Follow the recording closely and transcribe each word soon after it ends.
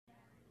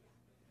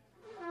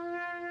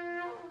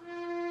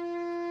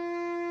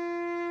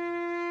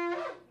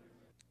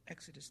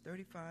Exodus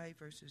 35,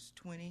 verses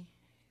 20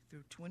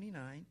 through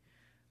 29.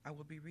 I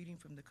will be reading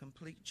from the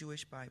Complete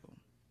Jewish Bible.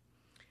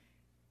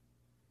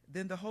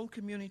 Then the whole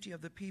community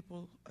of the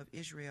people of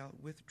Israel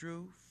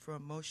withdrew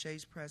from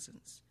Moshe's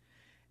presence,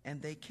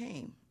 and they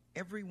came,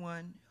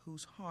 everyone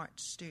whose heart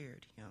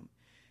stirred him,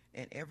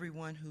 and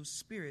everyone whose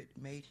spirit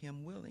made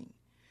him willing,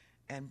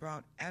 and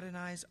brought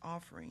Adonai's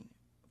offering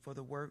for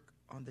the work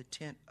on the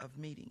tent of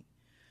meeting,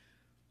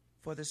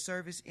 for the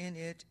service in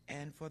it,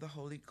 and for the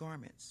holy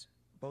garments.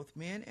 Both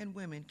men and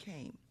women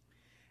came,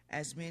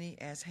 as many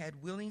as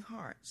had willing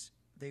hearts.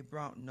 They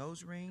brought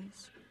nose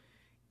rings,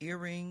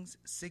 earrings,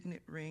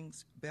 signet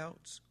rings,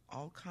 belts,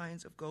 all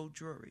kinds of gold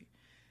jewelry,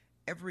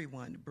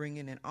 everyone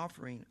bringing an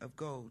offering of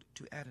gold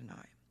to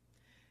Adonai.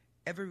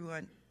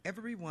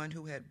 Everyone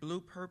who had blue,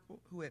 purple,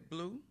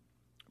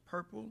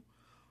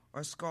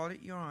 or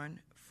scarlet yarn,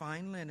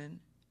 fine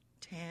linen,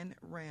 tan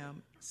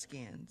ram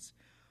skins,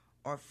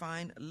 or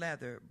fine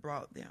leather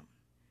brought them.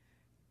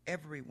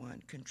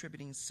 Everyone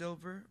contributing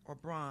silver or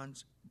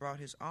bronze brought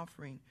his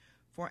offering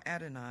for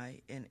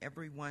Adonai, and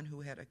everyone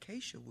who had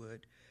acacia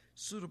wood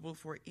suitable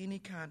for any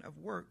kind of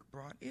work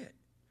brought it.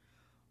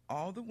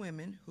 All the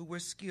women who were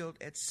skilled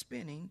at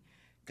spinning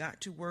got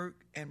to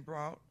work and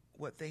brought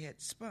what they had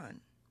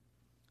spun: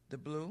 the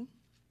blue,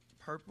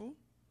 purple,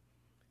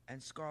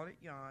 and scarlet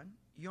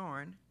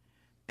yarn,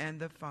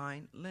 and the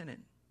fine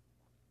linen.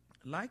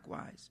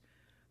 Likewise,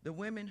 the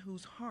women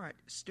whose heart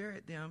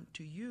stirred them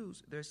to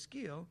use their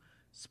skill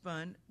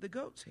spun the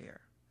goat's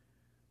hair.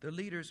 The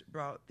leaders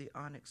brought the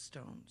onyx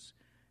stones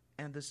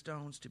and the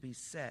stones to be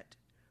set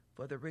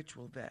for the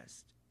ritual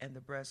vest and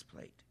the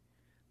breastplate,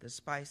 the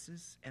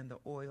spices and the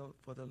oil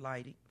for the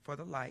light, for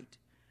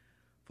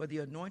the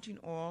anointing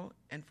oil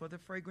and for the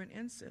fragrant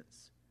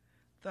incense.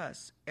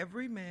 Thus,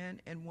 every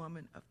man and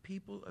woman of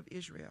people of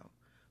Israel,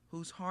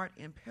 whose heart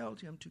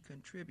impelled him to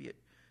contribute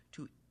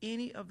to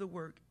any of the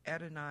work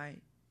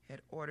Adonai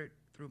had ordered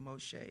through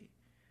Moshe,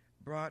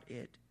 brought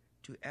it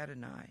to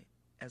Adonai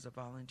as a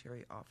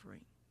voluntary offering.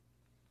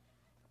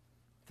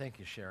 Thank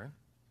you, Sharon.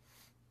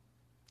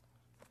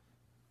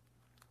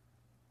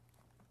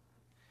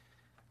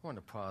 I want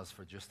to pause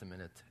for just a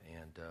minute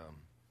and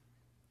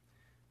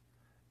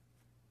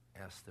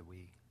ask that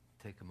we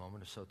take a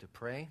moment or so to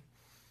pray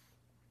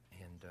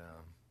and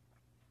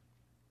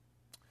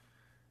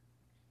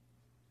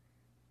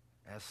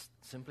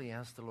simply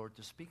ask the Lord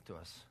to speak to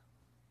us.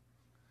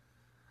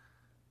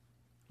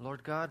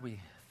 Lord God, we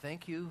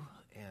thank you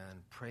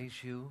and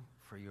praise you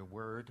for your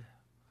word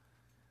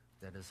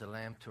that is a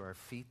lamp to our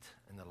feet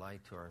and a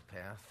light to our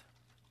path.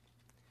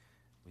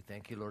 We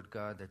thank you, Lord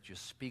God, that you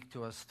speak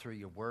to us through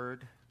your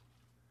word.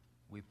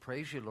 We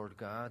praise you, Lord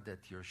God,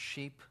 that your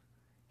sheep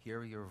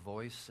hear your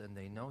voice and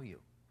they know you.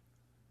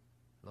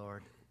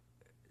 Lord,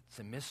 it's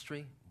a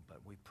mystery,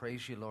 but we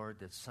praise you, Lord,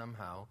 that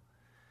somehow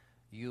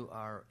you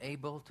are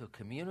able to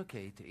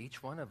communicate to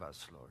each one of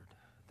us, Lord,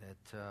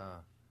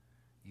 that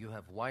you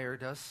have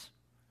wired us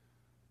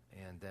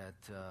and that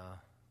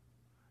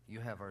you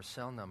have our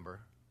cell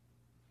number.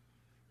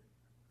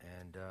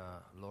 And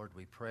Lord,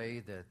 we pray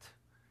that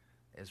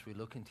as we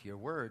look into your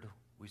word,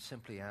 we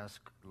simply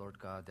ask, Lord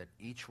God, that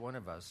each one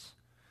of us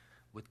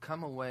would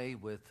come away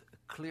with a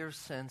clear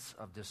sense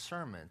of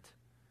discernment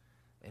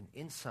and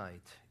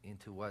insight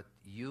into what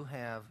you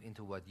have,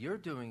 into what you're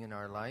doing in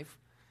our life,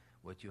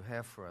 what you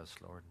have for us,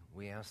 Lord.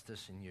 We ask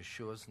this in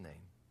Yeshua's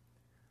name.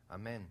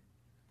 Amen.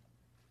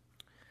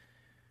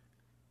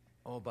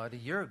 About a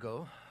year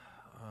ago,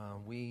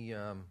 we,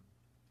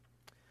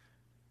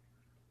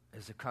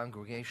 as a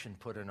congregation,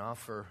 put an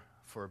offer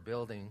for a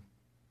building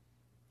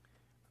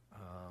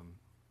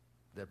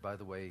that, by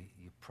the way,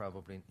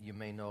 you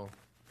may know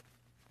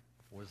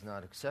was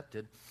not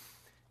accepted.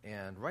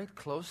 And right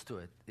close to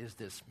it is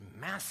this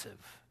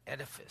massive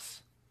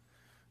edifice,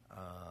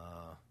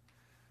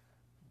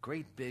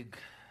 great big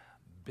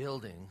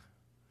building,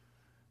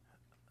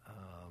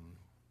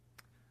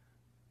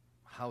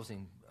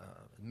 housing,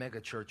 mega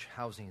church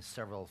housing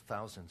several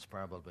thousands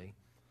probably.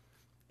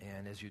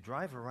 And as you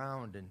drive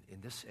around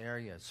in this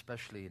area,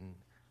 especially in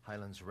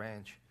Highlands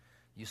Ranch,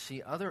 you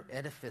see other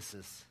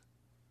edifices.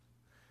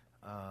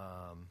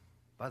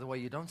 By the way,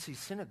 you don't see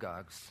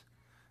synagogues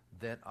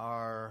that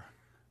are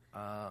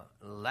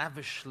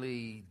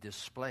lavishly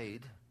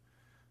displayed.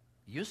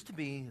 Used to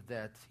be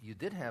that you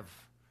did have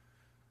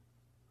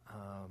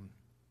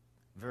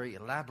very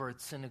elaborate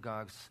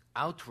synagogues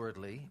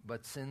outwardly,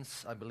 but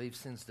since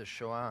the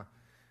Shoah,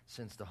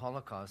 since the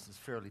Holocaust, it's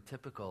fairly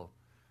typical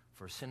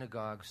for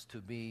synagogues to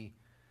be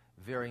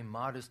very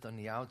modest on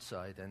the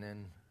outside and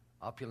then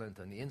opulent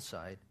on the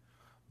inside.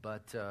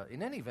 But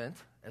in any event,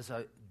 as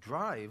I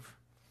drive,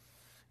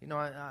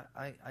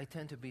 I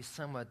tend to be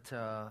somewhat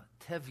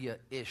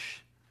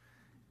Tevye-ish.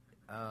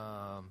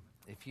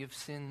 If you've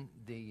seen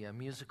the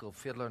musical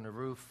Fiddler on the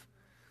Roof,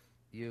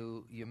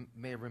 you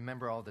may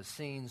remember all the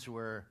scenes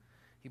where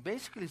he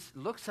basically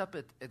looks up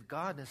at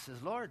God and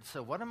says, Lord,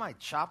 so what am I,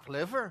 chopped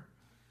liver?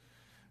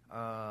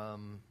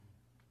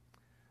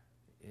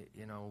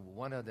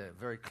 One of the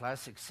very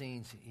classic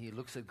scenes, he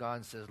looks at God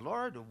and says,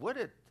 Lord, would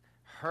it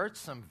heard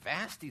some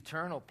vast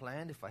eternal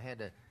plan, if I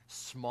had a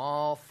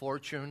small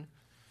fortune,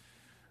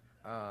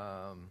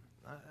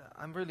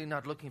 I'm really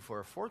not looking for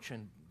a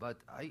fortune, but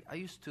I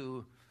used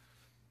to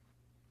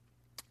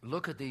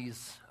look at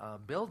these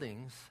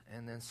buildings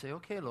and then say,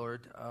 okay,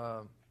 Lord,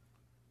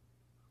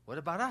 what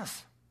about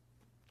us?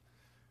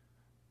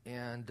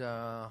 And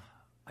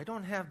I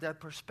don't have that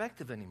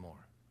perspective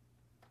anymore.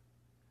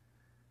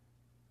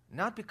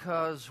 Not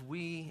because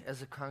we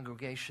as a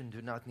congregation do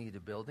not need a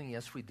building.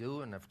 Yes, we do,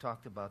 and I've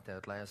talked about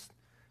that last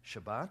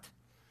Shabbat.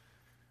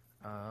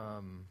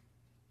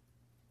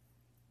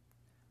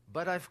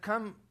 But I've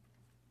come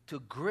to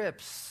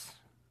grips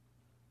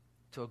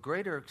to a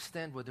greater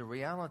extent with the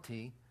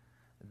reality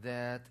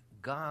that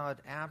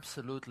God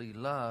absolutely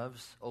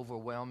loves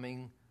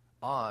overwhelming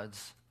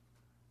odds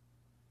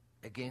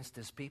against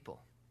His people.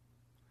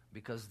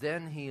 Because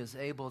then He is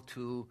able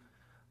to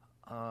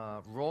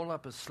roll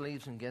up His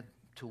sleeves and get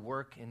to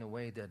work in a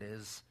way that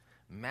is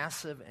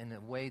massive and a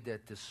way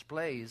that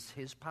displays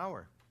His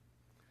power.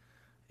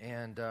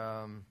 And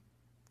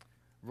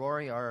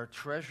Rory, our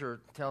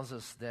treasurer, tells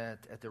us that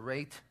at the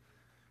rate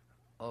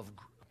of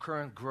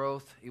current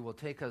growth, it will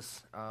take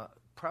us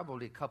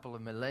probably a couple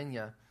of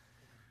millennia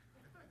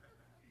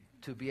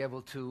to be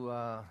able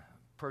to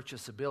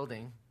purchase a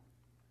building.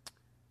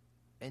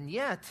 And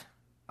yet,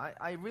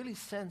 I really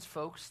sense,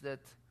 folks, that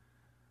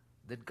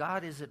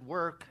God is at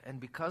work, and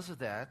because of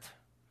that,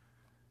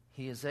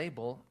 He is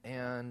able,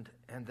 and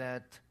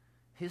that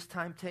His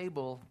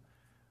timetable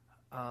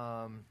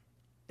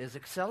is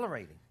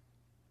accelerating.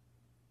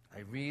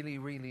 I really,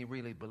 really,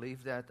 really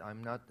believe that.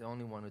 I'm not the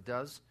only one who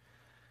does.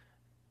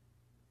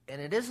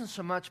 And it isn't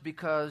so much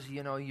because,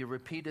 you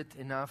repeat it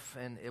enough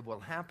and it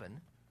will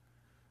happen.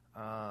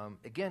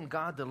 Again,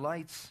 God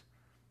delights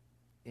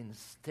in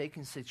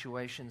taking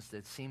situations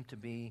that seem to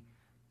be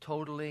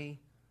totally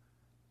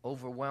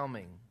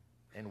overwhelming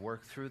and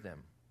work through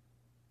them.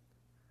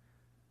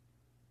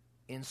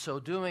 In so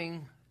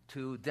doing,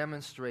 to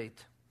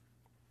demonstrate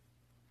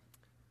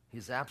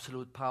His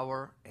absolute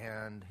power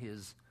and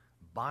His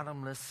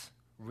bottomless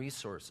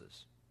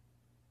resources.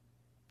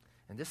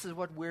 And this is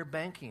what we're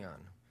banking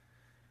on.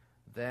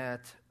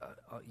 That,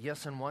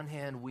 yes, on one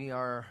hand, we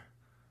are,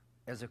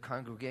 as a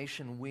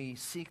congregation, we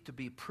seek to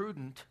be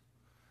prudent.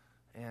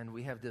 And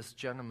we have this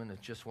gentleman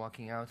that's just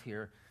walking out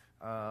here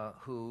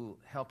who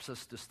helps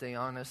us to stay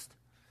honest.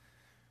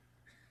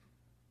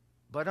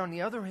 But on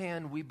the other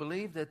hand, we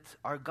believe that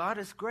our God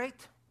is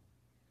great.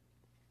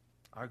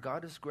 Our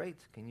God is great.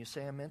 Can you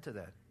say amen to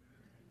that?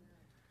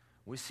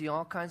 We see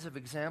all kinds of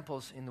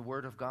examples in the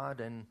Word of God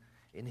and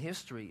in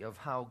history of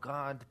how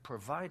God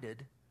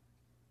provided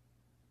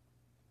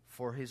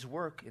for His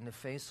work in the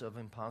face of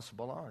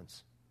impossible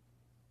odds.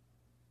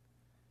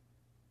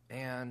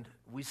 And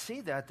we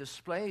see that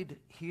displayed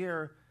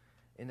here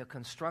in the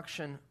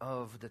construction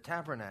of the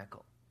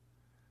tabernacle,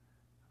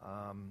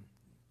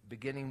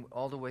 beginning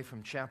all the way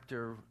from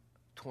chapter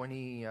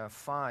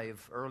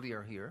 25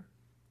 earlier here.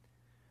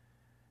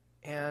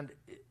 And,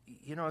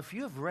 if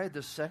you have read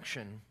this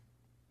section,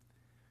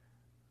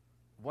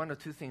 one or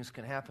two things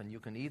can happen. You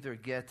can either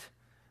get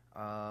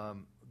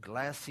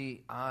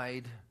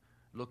glassy-eyed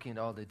looking at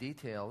all the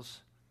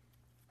details,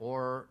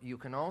 or you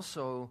can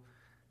also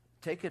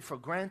take it for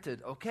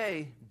granted.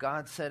 Okay,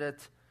 God said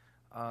it,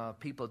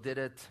 people did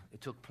it,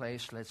 it took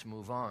place, let's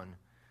move on.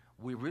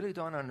 We really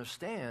don't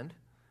understand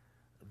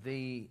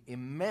the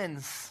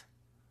immense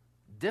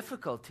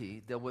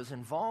difficulty that was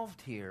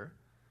involved here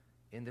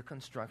in the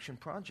construction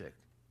project.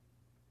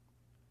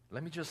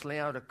 Let me just lay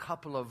out a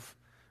couple of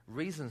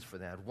reasons for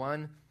that.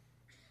 One,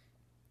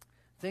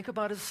 think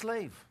about a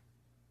slave.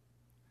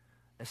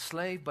 A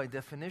slave, by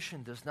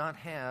definition, does not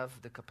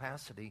have the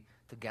capacity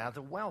to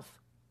gather wealth.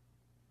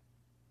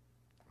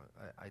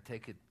 I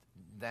take it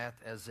that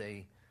as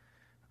a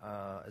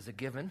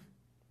given.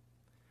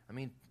 I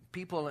mean,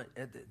 people,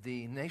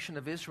 the nation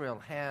of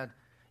Israel had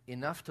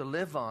enough to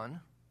live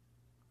on,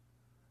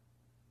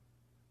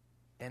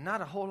 and not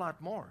a whole lot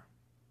more.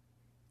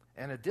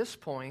 And at this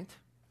point,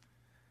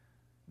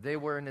 they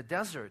were in a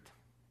desert,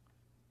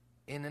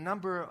 in a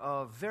number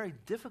of very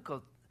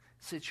difficult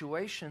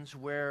situations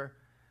where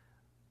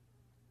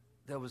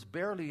there was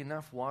barely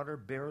enough water,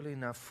 barely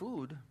enough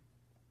food.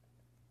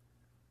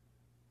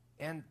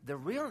 And the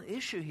real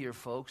issue here,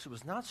 folks,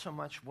 was not so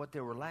much what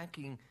they were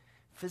lacking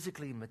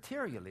physically and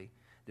materially.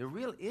 The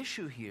real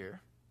issue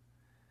here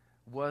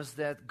was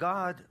that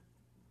God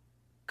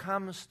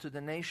comes to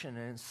the nation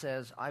and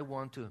says, I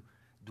want to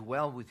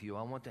dwell with you.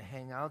 I want to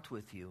hang out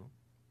with you.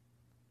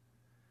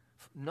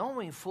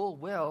 Knowing full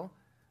well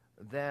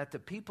that the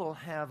people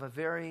have a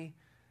very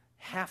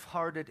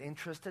half-hearted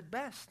interest at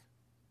best.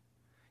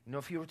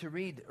 If you were to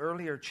read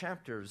earlier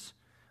chapters,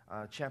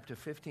 chapter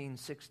 15,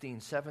 16,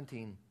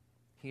 17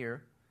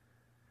 here,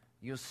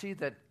 you'll see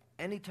that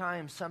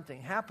anytime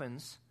something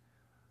happens,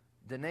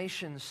 the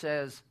nation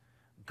says,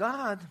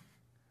 God,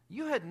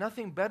 you had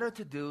nothing better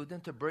to do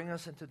than to bring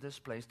us into this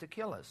place to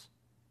kill us.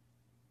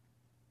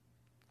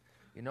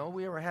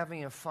 We were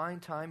having a fine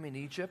time in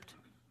Egypt.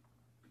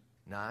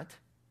 Not.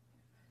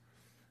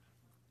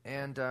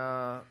 And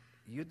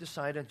you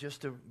decided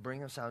just to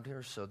bring us out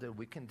here so that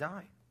we can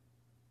die.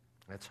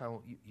 That's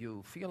how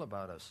you feel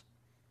about us.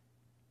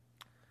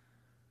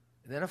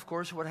 Then, of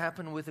course, what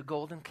happened with the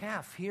golden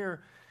calf?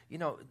 Here,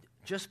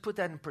 just put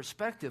that in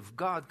perspective.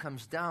 God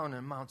comes down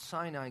on Mount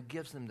Sinai,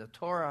 gives them the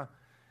Torah,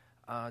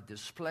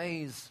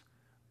 displays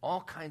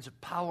all kinds of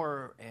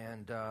power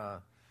and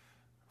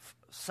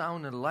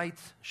sound and light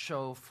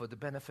show for the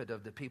benefit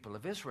of the people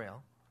of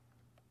Israel.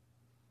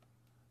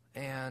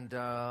 And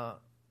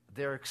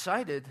they're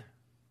excited.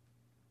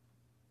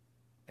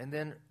 And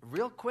then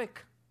real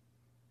quick,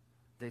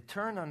 they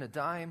turn on a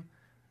dime,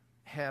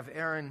 have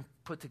Aaron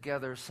put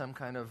together some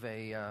kind of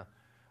a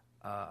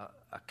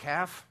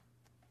calf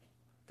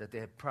that they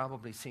had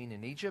probably seen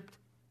in Egypt,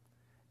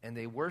 and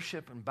they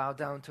worship and bow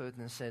down to it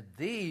and said,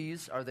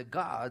 these are the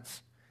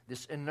gods,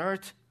 this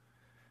inert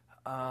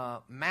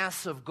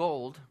mass of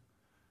gold.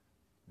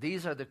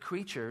 These are the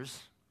creatures,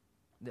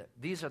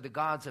 these are the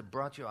gods that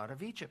brought you out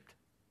of Egypt.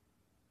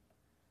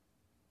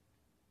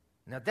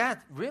 Now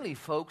that really,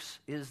 folks,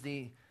 is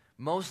the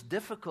most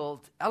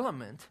difficult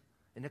element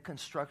in the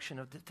construction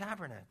of the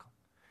tabernacle.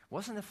 It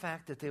wasn't the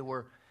fact that they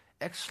were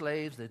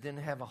ex-slaves, they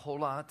didn't have a whole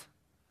lot.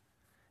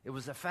 It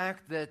was the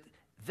fact that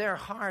their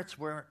hearts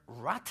were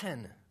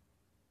rotten.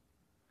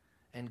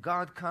 And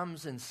God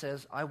comes and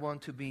says, I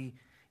want to be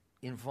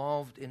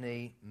involved in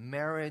a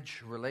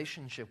marriage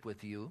relationship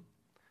with you,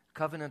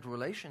 covenant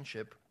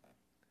relationship,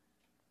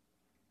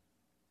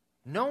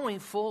 knowing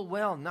full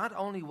well not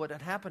only what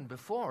had happened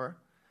before,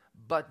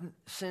 but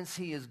since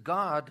he is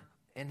God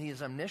and he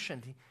is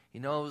omniscient, he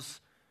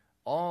knows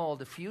all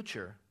the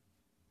future,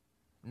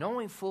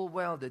 knowing full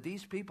well that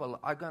these people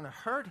are going to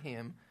hurt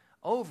him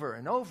over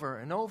and over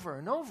and over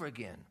and over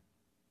again.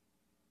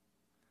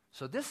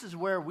 So this is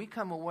where we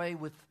come away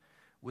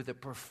with a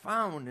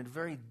profound and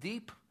very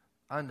deep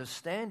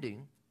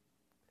understanding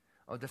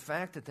of the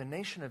fact that the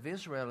nation of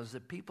Israel is the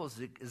people's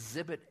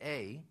exhibit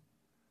A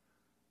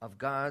of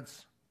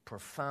God's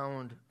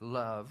profound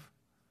love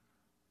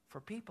for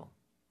people.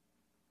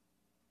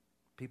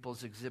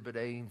 People's exhibit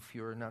A, if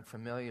you're not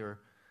familiar,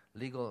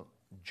 legal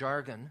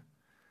jargon,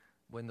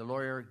 when the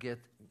lawyer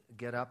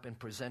get up and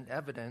present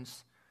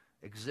evidence,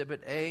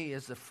 exhibit A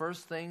is the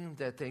first thing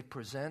that they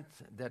present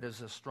that is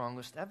the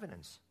strongest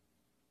evidence.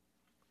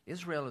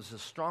 Israel is the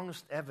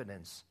strongest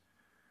evidence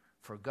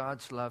for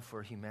God's love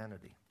for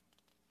humanity.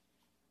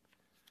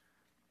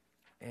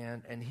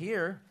 And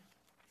here,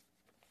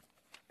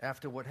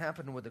 after what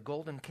happened with the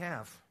golden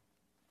calf,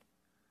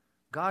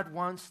 God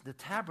wants the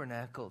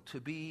tabernacle to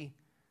be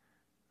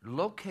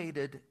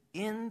located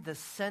in the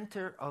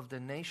center of the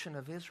nation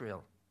of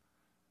Israel.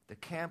 The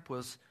camp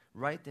was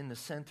right in the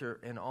center,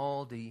 and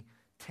all the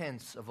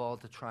tents of all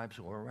the tribes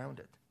were around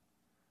it.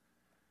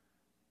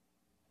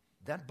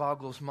 That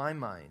boggles my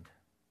mind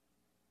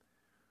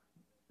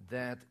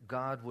that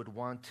God would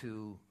want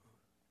to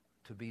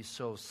be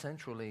so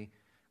centrally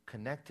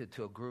connected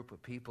to a group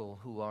of people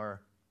who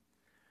are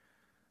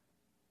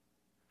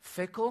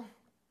fickle,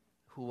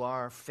 who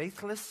are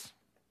faithless,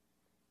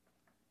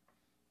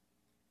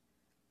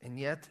 and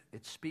yet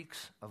it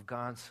speaks of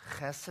God's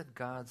chesed,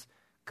 God's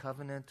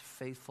covenant,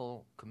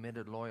 faithful,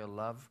 committed, loyal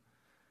love,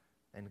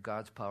 and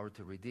God's power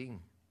to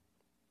redeem.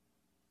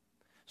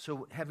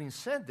 So having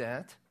said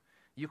that,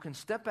 you can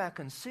step back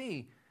and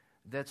see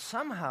that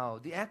somehow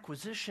the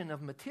acquisition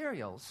of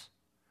materials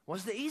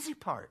was the easy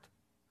part.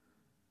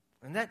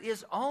 And that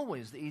is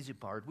always the easy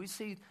part. We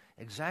see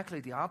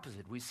exactly the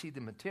opposite. We see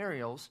the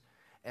materials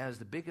as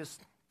the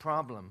biggest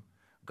problem.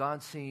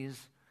 God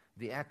sees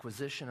the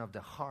acquisition of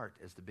the heart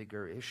as the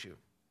bigger issue.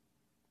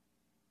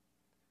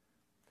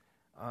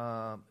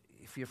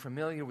 If you're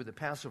familiar with the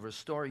Passover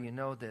story, you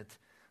know that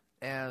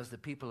as the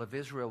people of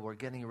Israel were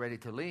getting ready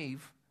to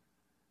leave,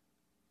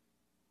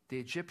 the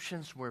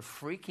Egyptians were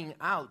freaking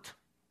out.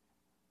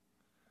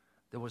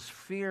 There was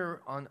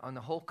fear on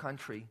the whole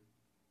country,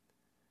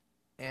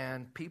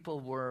 and people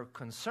were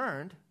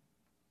concerned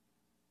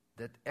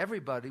that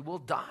everybody will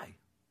die.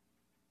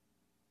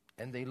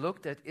 And they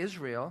looked at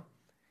Israel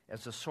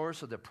as the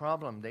source of the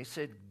problem. They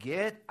said,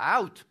 get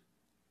out.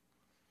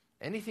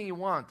 Anything you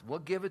want, we'll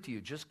give it to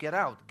you. Just get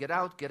out, get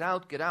out, get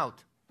out, get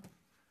out.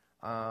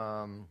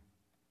 And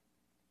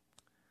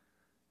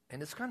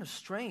it's kind of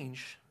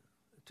strange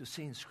to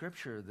see in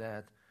Scripture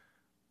that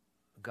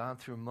God,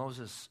 through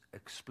Moses,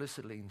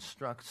 explicitly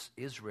instructs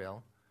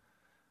Israel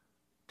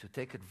to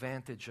take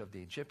advantage of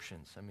the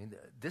Egyptians. I mean,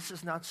 this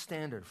is not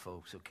standard,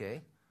 folks,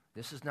 okay?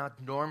 This is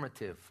not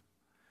normative.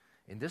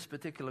 In this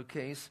particular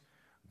case,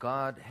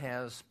 God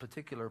has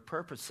particular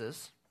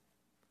purposes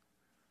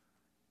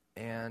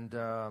and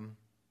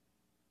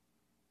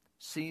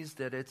sees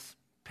that it's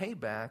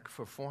payback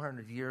for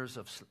 400 years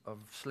of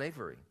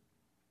slavery.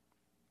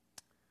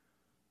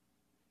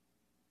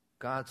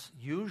 God's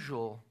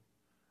usual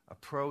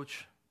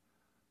approach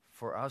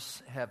for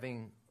us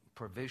having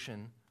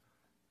provision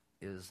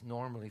is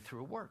normally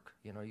through work.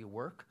 You know, you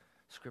work.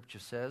 Scripture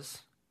says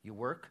you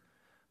work.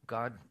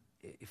 God,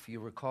 if you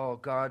recall,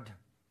 God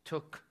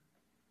took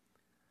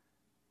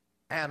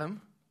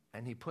Adam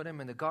and he put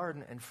him in the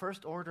garden, and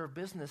first order of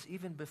business,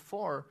 even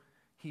before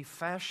he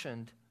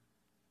fashioned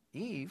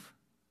Eve,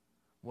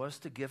 was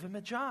to give him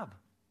a job.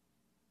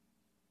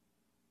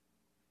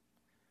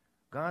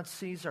 God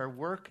sees our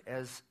work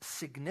as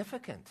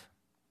significant.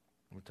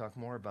 We'll talk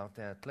more about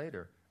that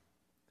later.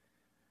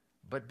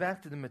 But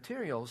back to the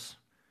materials,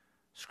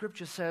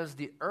 Scripture says,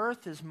 the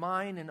earth is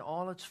mine in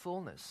all its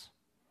fullness.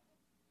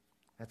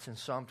 That's in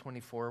Psalm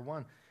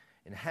 24:1.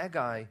 In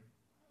Haggai,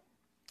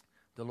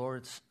 the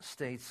Lord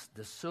states,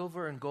 the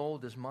silver and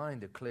gold is mine,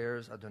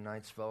 declares Adonai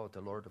Tzvaot,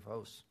 the Lord of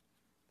hosts.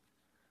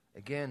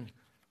 Again,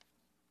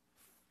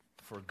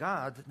 for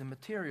God, the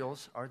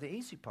materials are the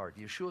easy part.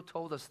 Yeshua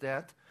told us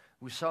that.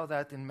 We saw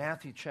that in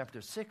Matthew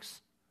chapter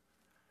 6.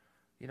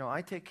 You know,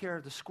 I take care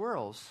of the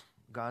squirrels,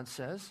 God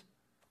says.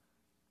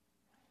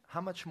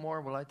 How much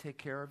more will I take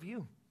care of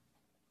you?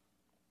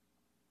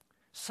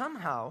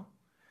 Somehow,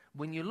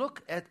 when you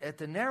look at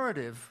the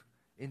narrative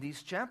in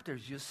these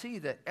chapters, you see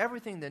that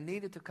everything that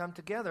needed to come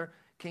together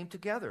came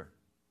together.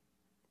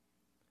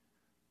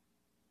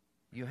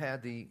 You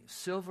had the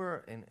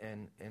silver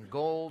and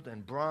gold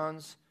and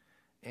bronze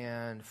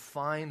and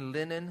fine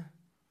linen,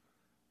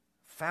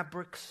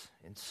 fabrics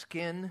and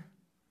skin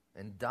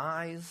and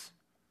dyes,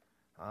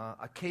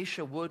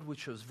 acacia wood,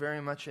 which was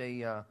very much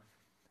a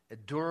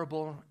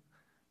durable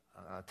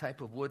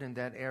type of wood in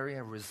that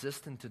area,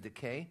 resistant to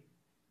decay.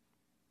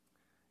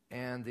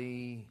 And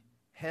the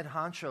head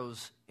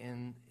honchos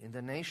in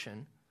the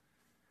nation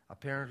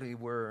apparently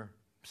were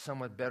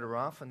somewhat better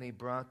off, and they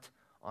brought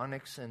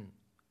onyx and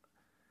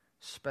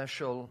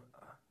special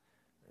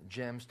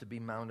gems to be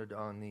mounted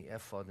on the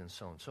ephod and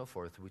so on and so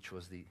forth, which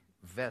was the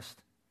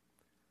vest.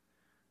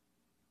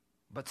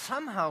 But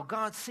somehow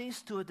God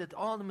sees to it that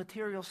all the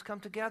materials come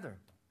together.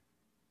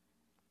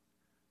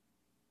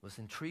 It was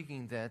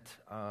intriguing that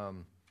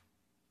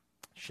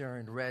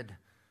Sharon read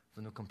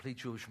from the Complete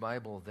Jewish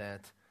Bible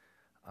that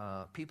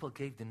people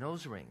gave the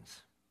nose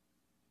rings.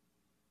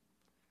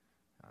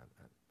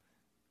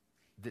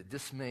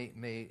 This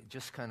may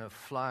just kind of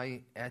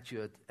fly at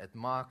you at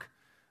Mach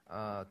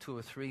 2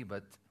 or 3,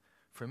 but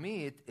for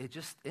me it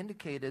just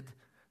indicated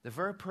the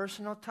very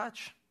personal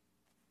touch.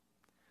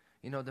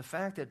 You know, the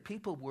fact that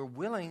people were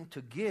willing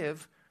to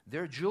give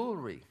their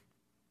jewelry.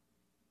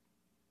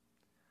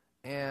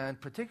 And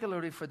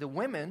particularly for the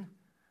women,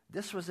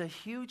 this was a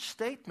huge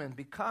statement,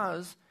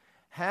 because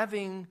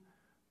having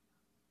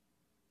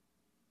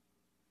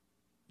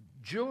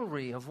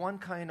jewelry of one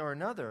kind or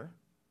another,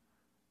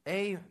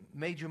 A,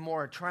 made you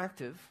more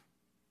attractive,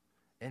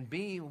 and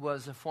B,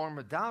 was a form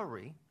of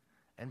dowry.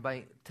 And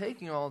by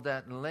taking all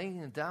that and laying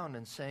it down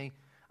and saying,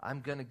 I'm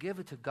going to give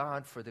it to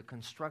God for the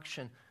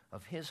construction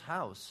of His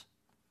house,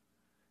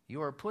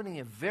 you are putting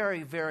a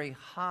very, very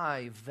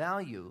high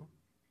value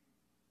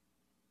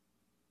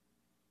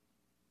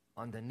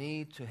on the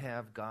need to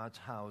have God's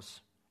house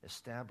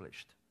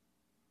established.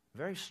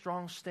 Very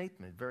strong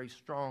statement, very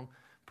strong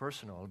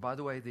personal. By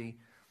the way,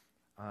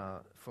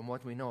 from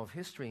what we know of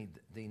history,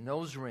 the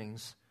nose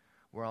rings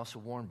were also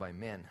worn by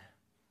men.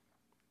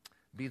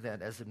 Be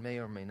that as it may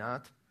or may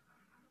not.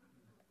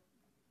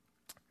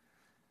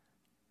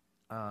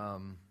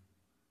 Bottom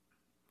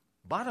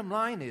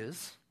line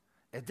is,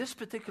 at this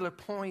particular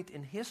point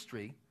in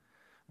history,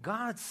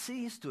 God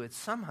sees to it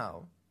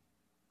somehow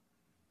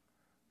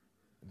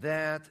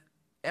that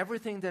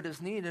everything that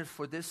is needed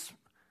for this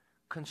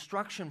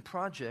construction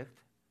project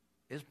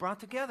is brought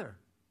together.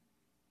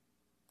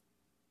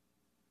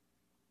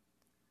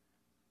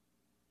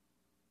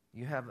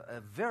 You have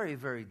a very,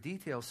 very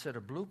detailed set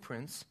of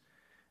blueprints,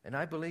 and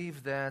I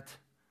believe that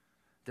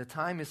the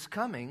time is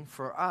coming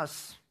for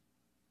us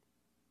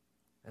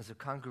as a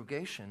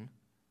congregation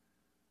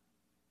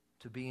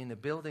to be in a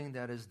building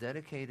that is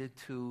dedicated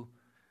to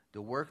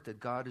the work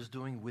that God is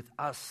doing with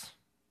us.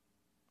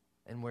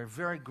 And we're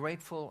very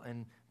grateful,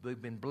 and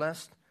we've been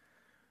blessed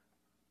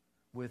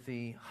with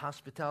the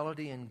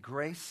hospitality and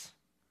grace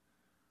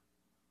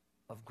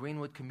of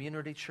Greenwood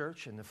Community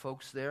Church and the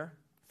folks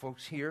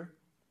here.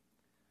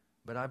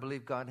 But I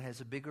believe God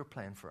has a bigger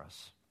plan for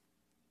us.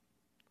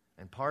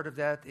 And part of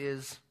that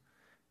is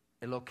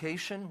a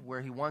location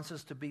where He wants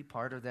us to be.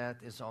 Part of that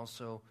is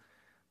also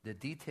the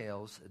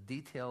details, a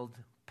detailed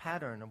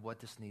pattern of what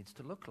this needs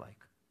to look like.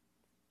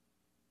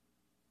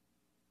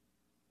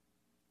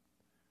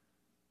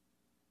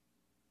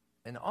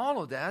 And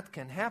all of that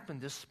can happen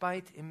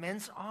despite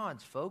immense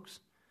odds,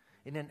 folks,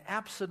 in an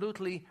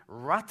absolutely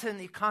rotten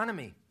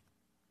economy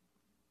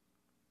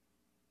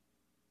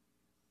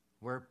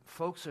where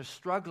folks are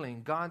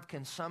struggling. God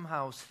can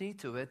somehow see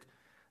to it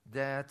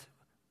that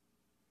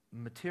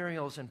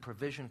materials and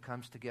provision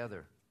comes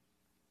together.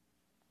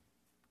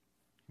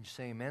 Can you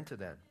say amen to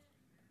that?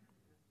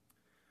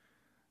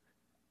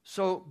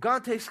 So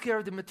God takes care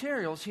of the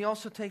materials. He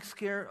also takes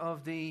care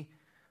of the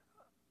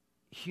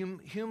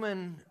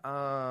human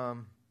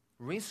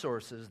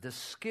resources, the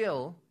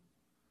skill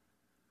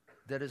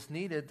that is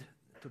needed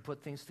to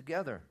put things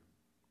together.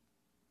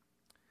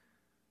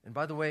 And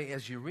by the way,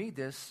 as you read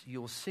this,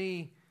 you'll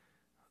see,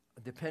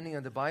 depending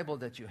on the Bible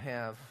that you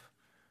have,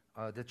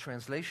 the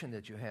translation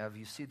that you have,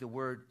 you see the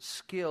word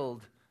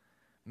skilled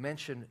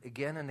mentioned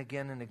again and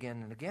again and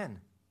again and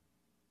again.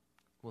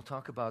 We'll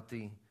talk about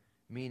the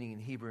meaning in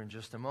Hebrew in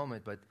just a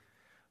moment, but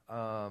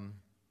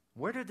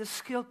where did the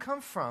skill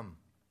come from?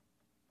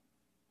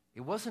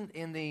 It wasn't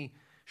in the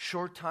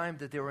short time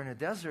that they were in a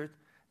desert.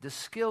 The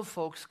skilled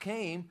folks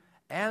came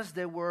as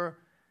they were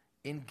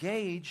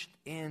engaged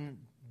in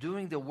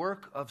doing the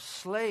work of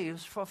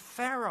slaves for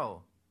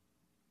Pharaoh.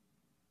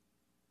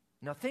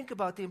 Now think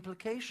about the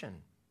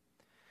implication.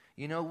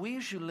 You know, we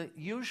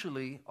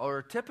usually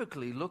or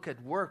typically look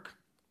at work,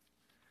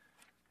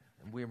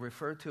 and we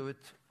refer to it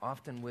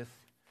often with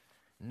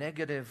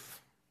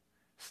negative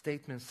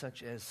statements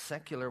such as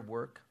secular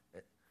work,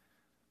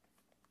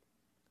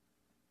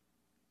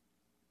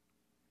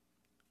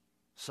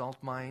 salt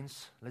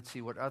mines. Let's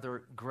see, what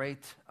other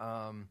great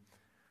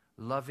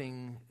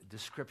loving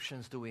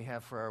descriptions do we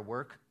have for our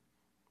work?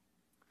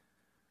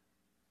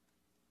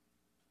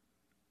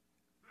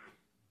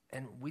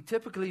 And we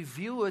typically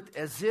view it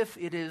as if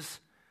it is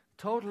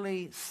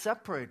totally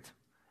separate,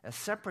 a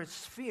separate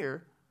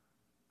sphere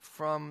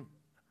from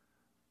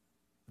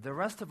the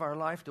rest of our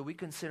life that we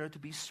consider to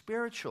be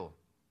spiritual.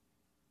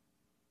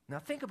 Now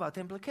think about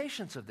the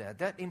implications of that.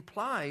 That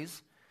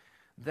implies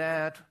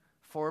that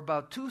for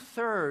about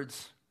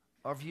 2/3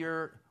 of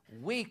your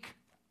week,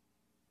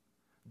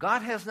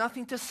 God has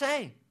nothing to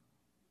say.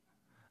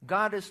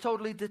 God is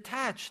totally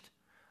detached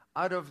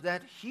out of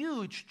that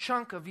huge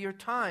chunk of your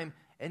time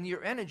and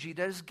your energy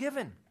that is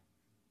given.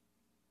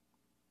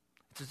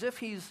 It's as if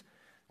He's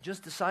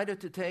just decided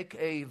to take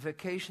a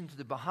vacation to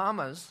the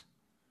Bahamas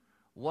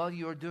while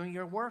you're doing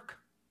your work.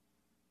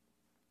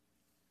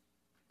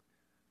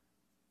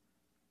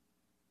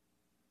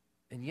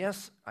 And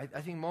yes, I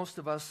think most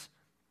of us,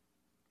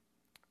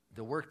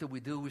 the work that we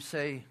do, we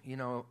say, you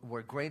know,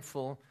 we're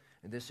grateful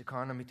in this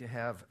economy to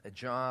have a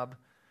job,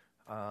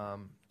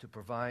 to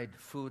provide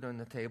food on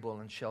the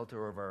table and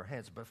shelter over our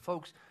heads. But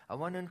folks, I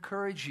want to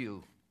encourage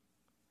you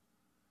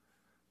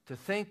to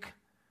think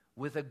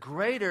with a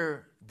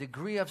greater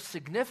degree of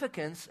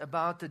significance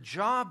about the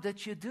job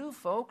that you do,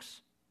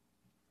 folks.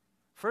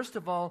 First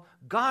of all,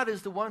 God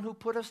is the one who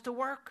put us to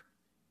work.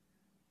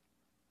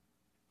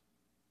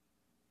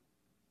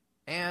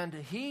 And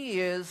He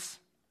is,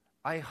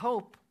 I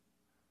hope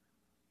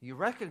you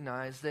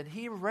recognize that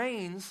He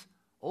reigns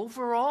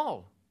over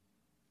all,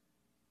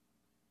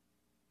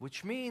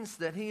 which means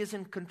that He is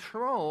in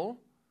control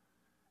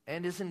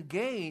and is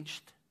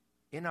engaged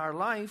in our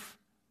life,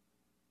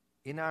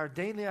 in our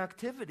daily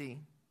activity,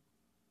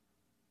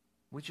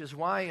 which is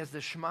why, as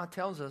the Shema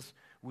tells us,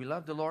 we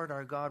love the Lord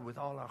our God with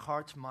all our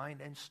hearts,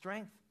 mind, and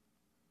strength.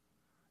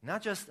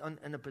 Not just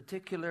in a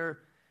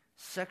particular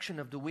section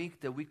of the week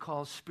that we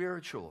call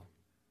spiritual,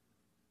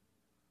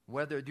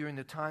 whether during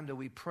the time that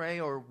we pray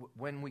or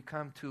when we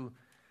come to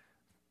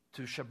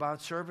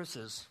Shabbat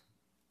services.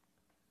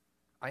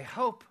 I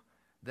hope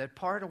that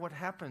part of what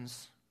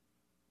happens,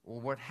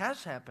 or what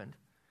has happened,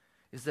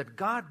 is that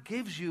God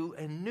gives you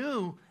a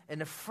new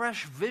and a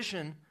fresh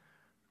vision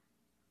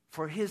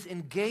for His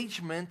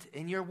engagement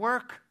in your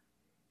work.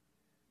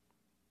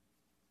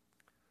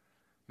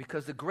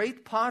 Because the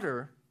great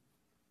potter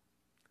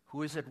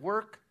who is at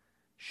work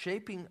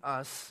shaping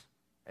us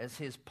as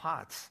His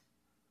pots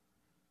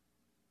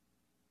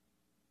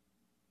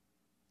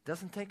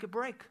doesn't take a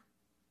break.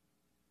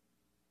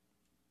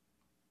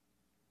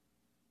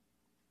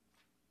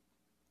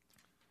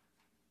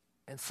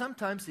 And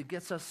sometimes it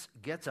let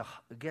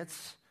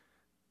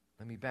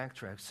me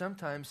backtrack.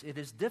 Sometimes it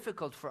is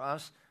difficult for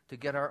us to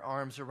get our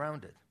arms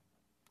around it.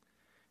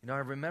 You know, I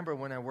remember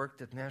when I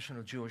worked at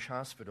National Jewish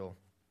Hospital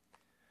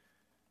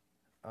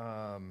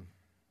in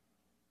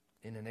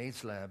an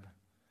AIDS lab,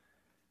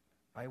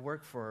 I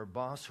worked for a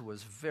boss who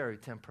was very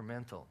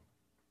temperamental.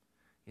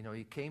 You know,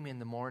 he came in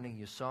the morning,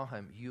 you saw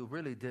him, you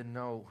really didn't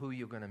know who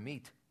you're going to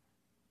meet,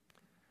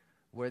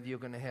 whether you're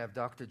going to have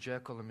Dr.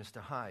 Jekyll or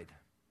Mr. Hyde.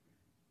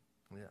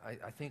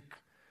 I think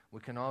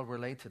we can all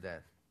relate to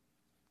that.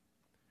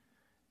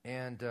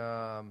 And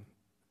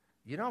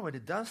you know what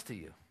it does to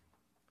you.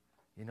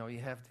 You know, you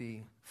have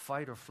the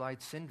fight or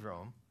flight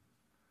syndrome.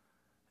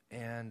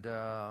 And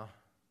I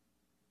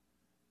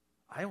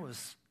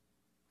was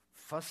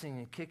fussing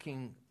and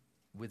kicking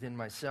within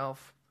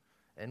myself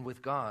and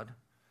with God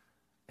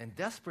and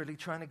desperately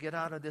trying to get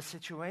out of this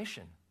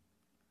situation.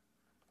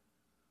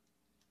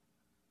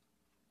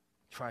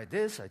 Tried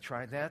this, I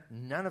tried that,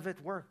 none of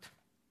it worked.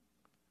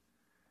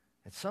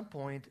 At some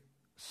point,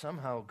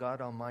 somehow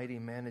God Almighty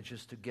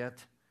manages to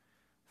get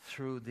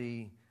through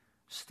the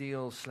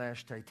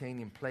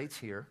steel/titanium plates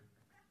here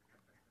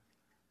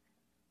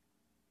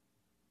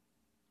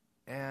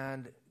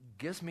and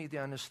gives me the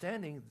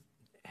understanding,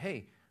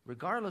 hey,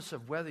 regardless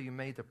of whether you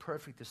made the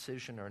perfect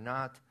decision or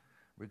not,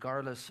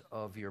 regardless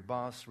of your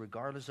boss,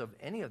 regardless of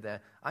any of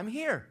that, I'm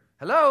here.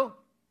 Hello?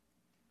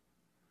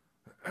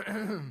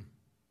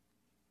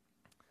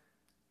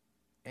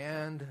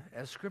 And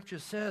as Scripture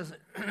says,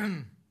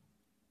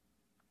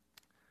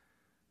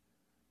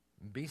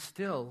 be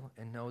still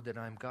and know that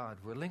I'm God.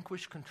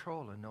 Relinquish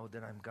control and know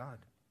that I'm God.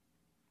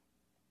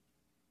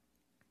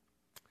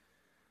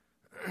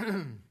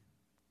 And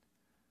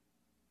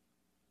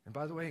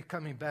by the way,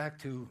 coming back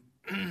to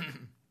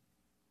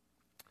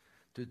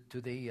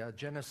to the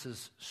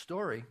Genesis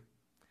story,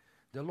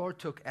 the Lord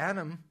took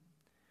Adam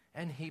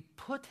and he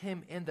put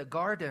him in the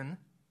garden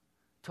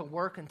to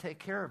work and take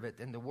care of it.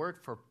 And the word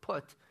for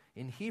put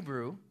in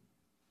Hebrew,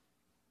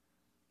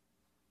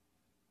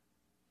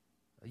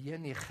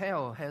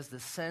 yenicheo, has the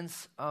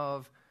sense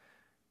of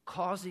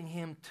causing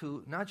him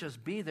to not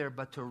just be there,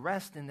 but to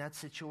rest in that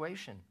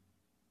situation.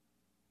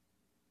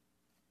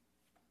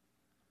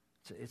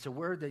 It's a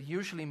word that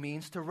usually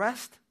means to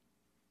rest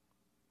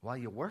while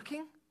you're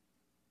working.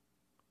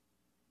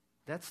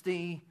 That's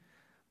the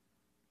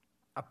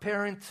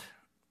apparent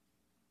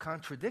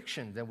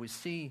contradiction that we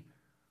see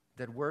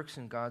that works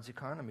in God's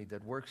economy,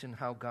 that works in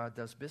how God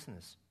does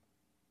business.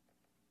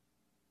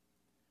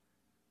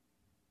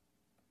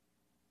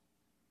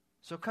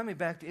 So coming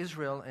back to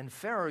Israel and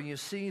Pharaoh, you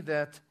see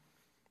that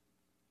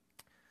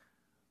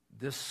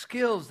the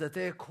skills that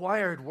they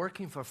acquired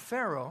working for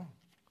Pharaoh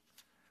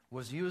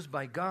was used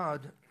by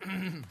God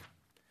in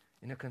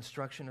the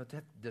construction of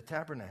the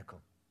tabernacle.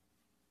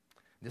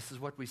 This is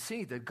what we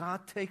see, that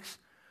God takes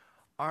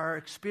our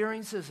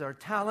experiences, our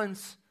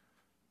talents,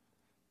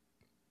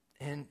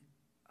 and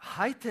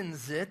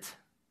heightens it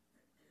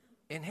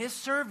in His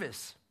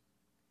service.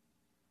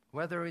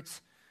 Whether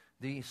it's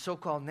the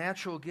so-called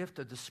natural gift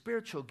or the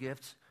spiritual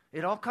gifts,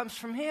 it all comes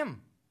from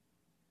Him.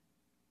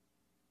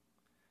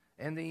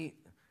 And the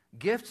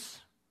gifts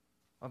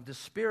of the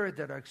Spirit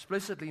that are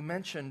explicitly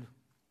mentioned,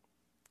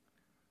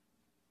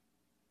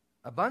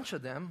 a bunch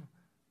of them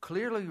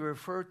clearly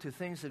refer to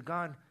things that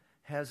God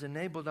has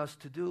enabled us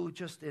to do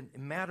just in a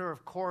matter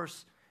of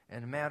course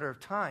and a matter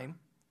of time,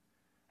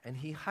 and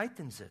He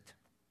heightens it.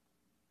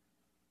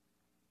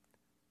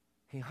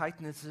 He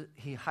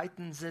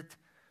heightens it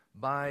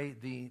by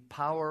the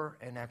power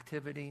and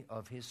activity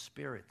of His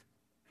Spirit.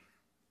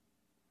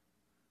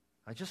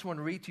 I just want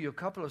to read to you a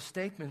couple of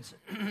statements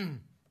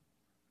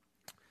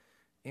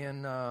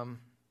in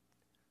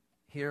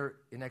here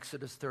in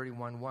Exodus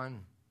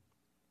 31:1.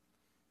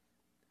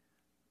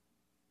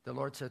 The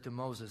Lord said to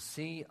Moses,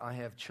 "See, I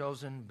have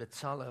chosen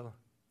Bezalel,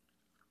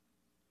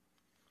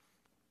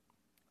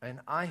 and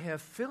I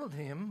have filled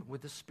him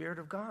with the Spirit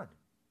of God,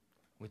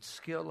 with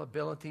skill,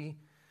 ability,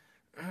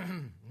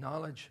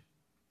 knowledge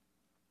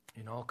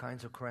in all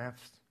kinds of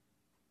crafts."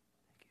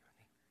 Thank you,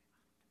 honey.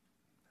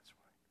 That's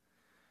right.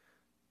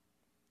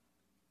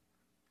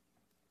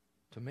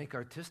 To make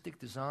artistic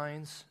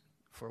designs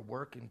for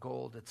work in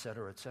gold,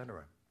 etc.,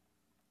 etc.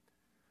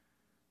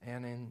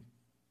 And in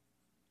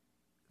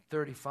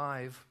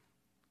 35,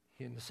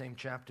 here in the same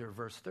chapter,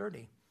 verse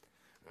 30,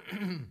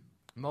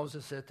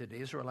 Moses said to the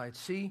Israelites,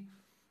 "See,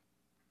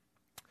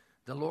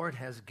 the Lord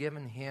has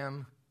given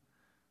him,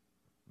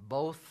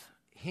 both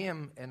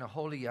him and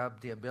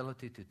Aholiab, the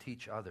ability to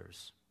teach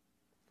others.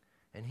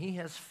 And he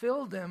has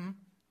filled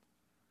them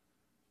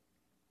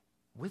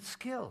with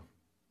skill."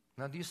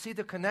 Now, do you see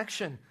the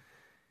connection?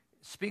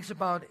 It speaks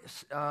about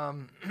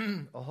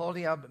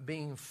Aholiab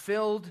being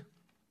filled,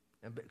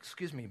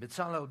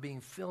 Bezalel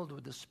being filled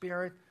with the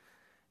Spirit,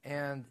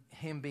 and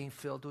him being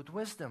filled with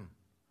wisdom.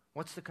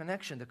 What's the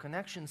connection? The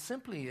connection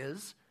simply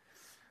is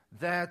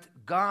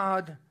that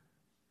God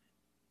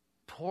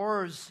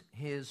pours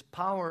His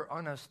power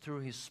on us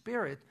through His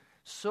Spirit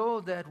so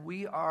that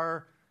we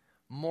are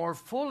more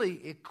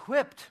fully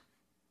equipped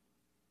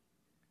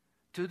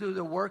to do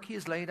the work He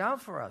has laid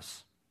out for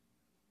us.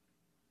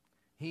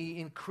 He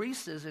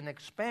increases and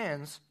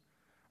expands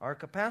our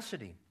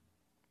capacity.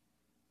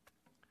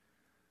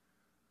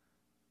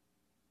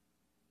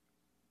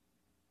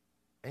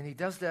 And He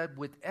does that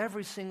with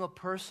every single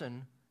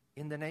person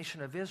in the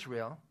nation of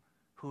Israel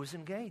who is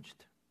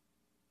engaged.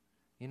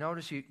 You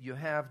notice you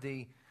have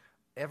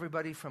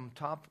everybody from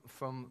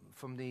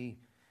the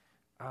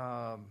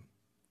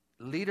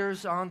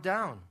leaders on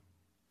down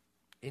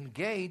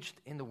engaged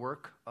in the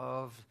work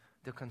of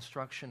the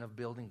construction of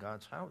building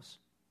God's house.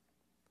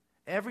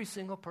 Every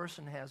single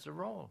person has a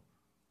role.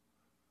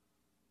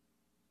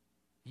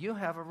 You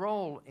have a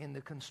role in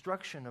the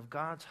construction of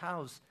God's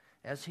house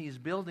as He's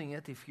building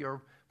it, if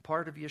you're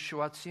part of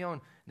Yeshuat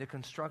Zion, the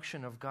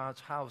construction of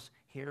God's house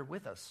here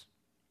with us.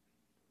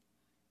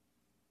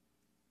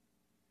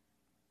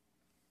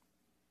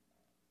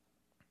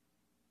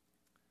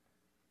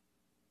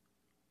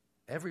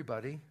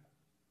 Everybody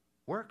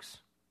works.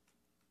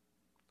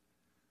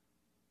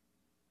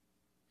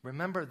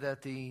 Remember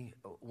that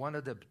one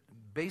of the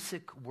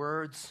basic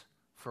words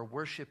for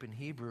worship in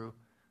Hebrew,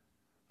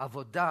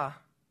 avodah,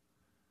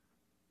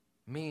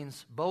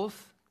 means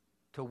both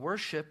to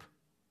worship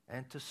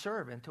and to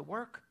serve and to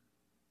work.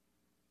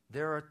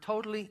 They are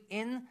totally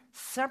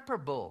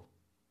inseparable.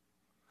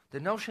 The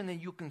notion that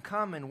you can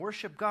come and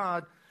worship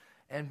God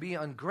and be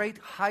on great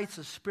heights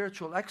of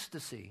spiritual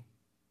ecstasy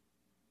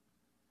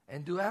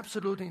and do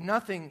absolutely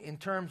nothing in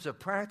terms of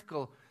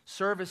practical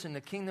service in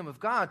the kingdom of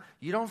God,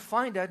 you don't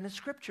find that in the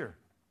Scripture.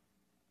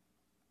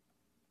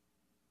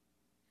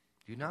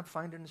 You do not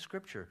find it in the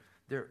Scripture.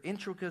 They're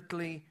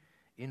intricately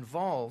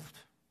involved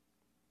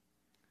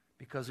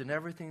Because in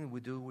everything we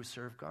do, we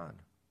serve God.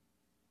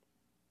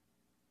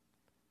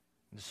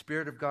 The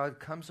Spirit of God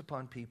comes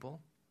upon people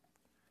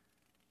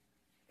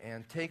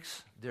and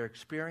takes their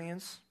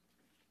experience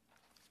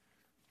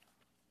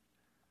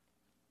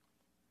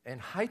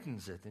and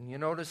heightens it. And you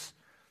notice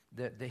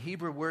that the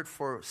Hebrew word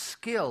for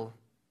skill,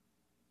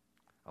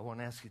 I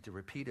won't ask you to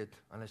repeat it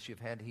unless you've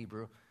had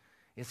Hebrew,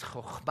 is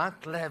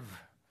chokhmat lev.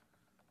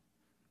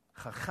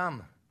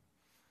 Chacham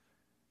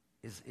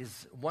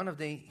is one of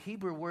the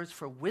Hebrew words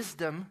for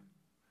wisdom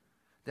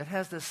that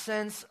has the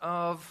sense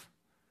of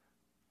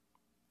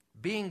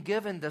being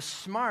given the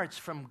smarts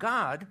from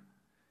God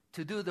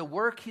to do the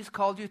work He's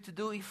called you to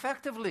do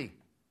effectively.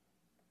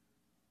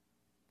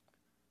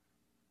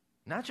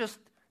 Not just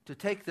to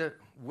take the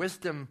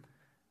wisdom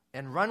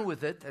and run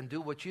with it and do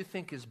what you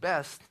think is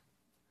best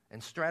and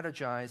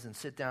strategize and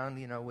sit down,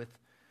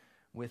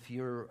 with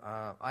your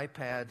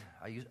iPad.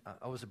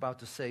 I was about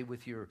to say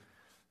with your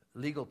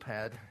legal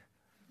pad.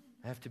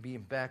 I have to be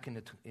back in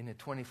the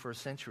 21st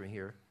century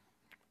here.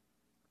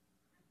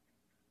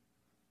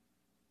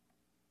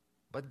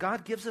 But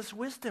God gives us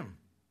wisdom,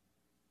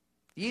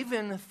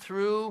 even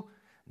through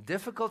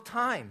difficult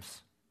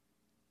times.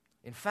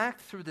 In fact,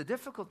 through the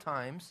difficult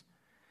times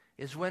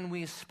is when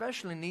we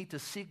especially need to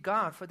seek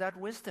God for that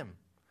wisdom.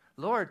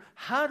 Lord,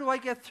 how do I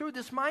get through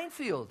this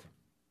minefield?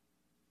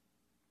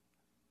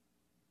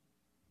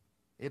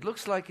 It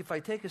looks like if I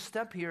take a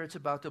step here, it's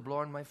about to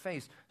blow in my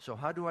face. So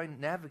how do I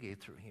navigate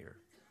through here?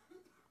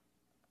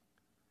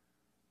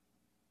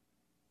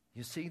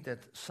 You see that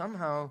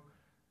somehow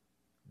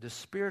the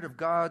Spirit of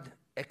God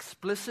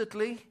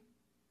explicitly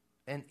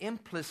and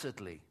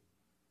implicitly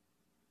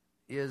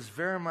is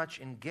very much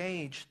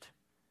engaged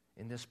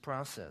in this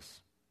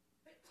process.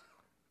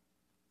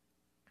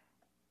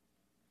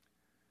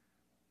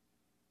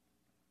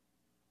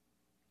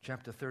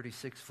 Chapter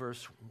 36,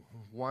 verse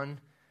 1,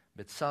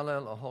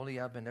 Betzalel,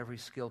 Aholiab, and every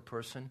skilled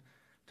person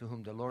to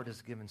whom the Lord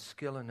has given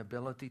skill and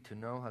ability to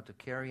know how to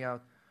carry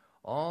out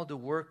all the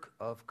work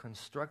of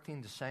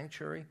constructing the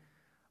sanctuary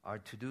are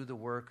to do the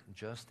work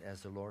just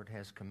as the Lord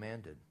has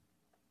commanded.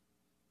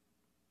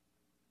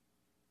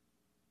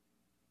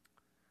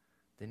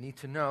 They need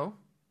to know.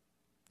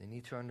 They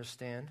need to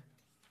understand.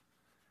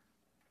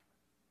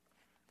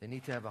 They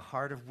need to have a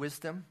heart of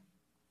wisdom.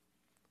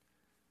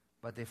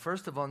 But they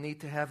first of all need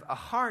to have a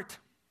heart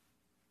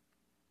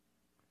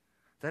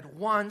that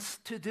wants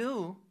to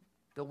do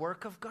the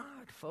work of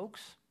God,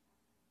 folks.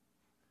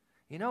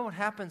 You know what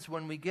happens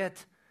when we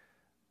get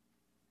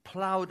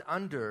plowed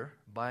under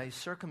by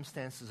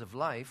circumstances of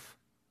life?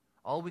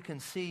 All we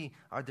can see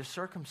are the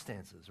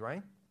circumstances,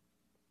 right?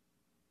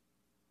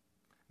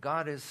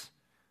 God is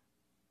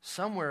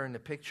somewhere in the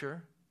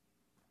picture,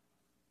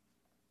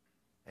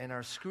 and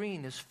our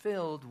screen is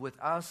filled with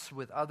us,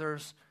 with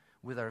others,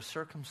 with our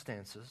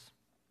circumstances.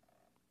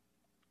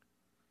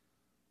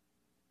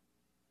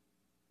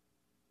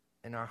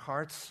 And our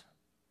hearts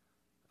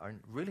are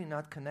really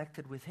not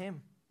connected with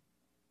Him.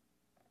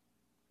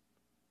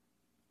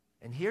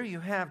 And here you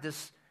have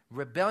this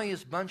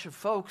rebellious bunch of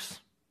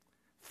folks,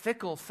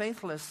 fickle,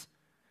 faithless,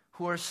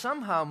 who are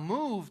somehow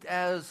moved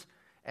as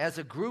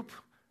a group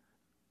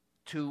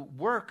to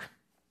work.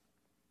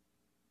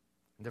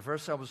 The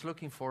verse I was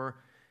looking for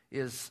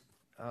is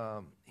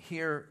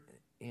here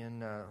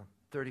in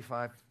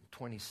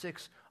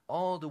 35:26.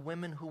 All the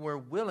women who were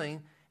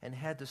willing and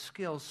had the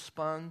skills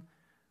spun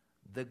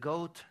the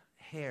goat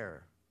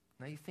hair.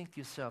 Now you think to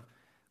yourself,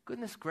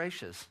 goodness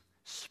gracious,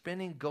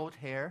 spinning goat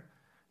hair?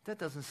 That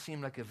doesn't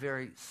seem like a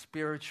very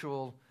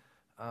spiritual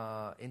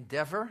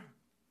endeavor.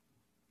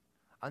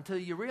 Until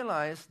you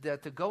realize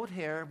that the goat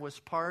hair was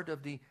part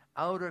of the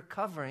outer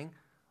covering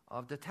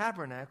of the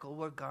tabernacle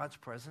where God's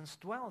presence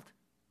dwelt.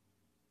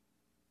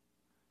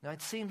 Now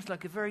it seems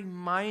like a very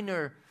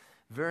minor,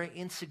 very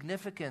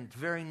insignificant,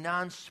 very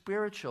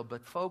non-spiritual,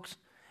 but folks,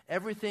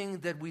 everything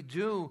that we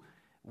do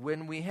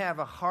when we have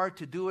a heart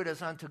to do it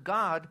as unto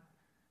God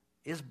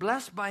is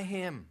blessed by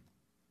Him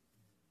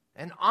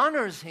and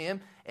honors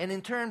Him, and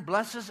in turn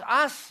blesses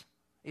us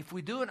if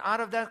we do it out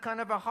of that kind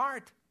of a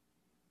heart.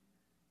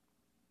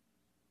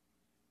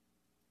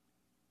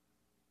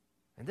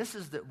 And this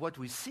is what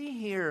we see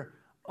here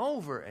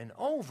over and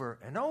over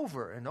and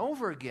over and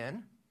over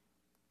again.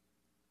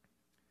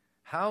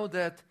 How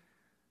that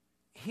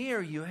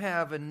here you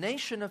have a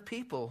nation of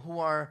people who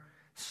are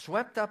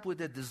swept up with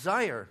a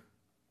desire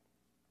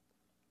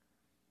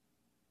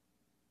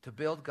to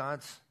build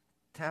God's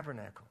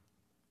tabernacle.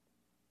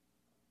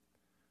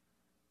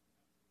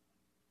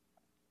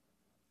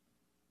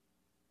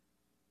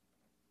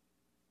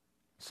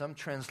 Some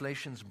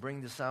translations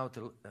bring this out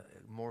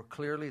more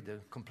clearly.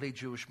 The Complete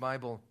Jewish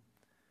Bible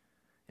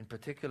in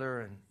particular,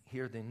 and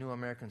here the New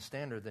American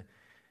Standard, the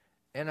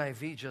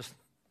NIV just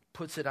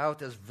puts it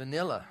out as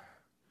vanilla.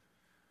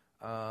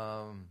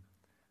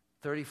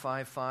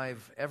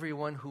 35:5,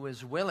 everyone who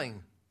is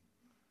willing.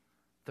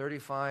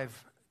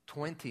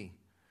 35:20,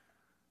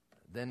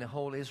 then the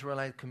whole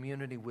Israelite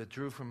community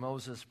withdrew from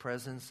Moses'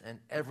 presence,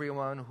 and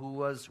everyone who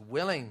was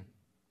willing.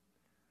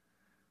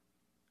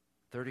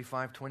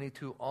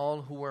 35:22,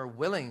 all who were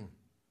willing.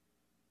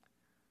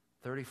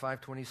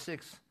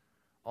 35:26,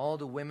 all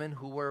the women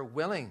who were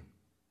willing.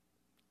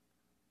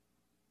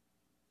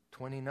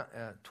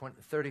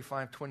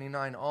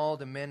 35:29, all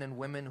the men and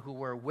women who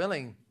were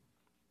willing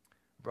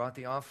brought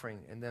the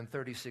offering. And then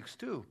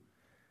 36:2,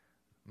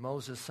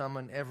 Moses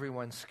summoned every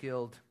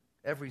skilled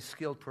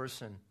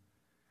person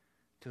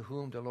to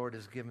whom the Lord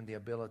has given the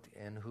ability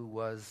and who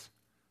was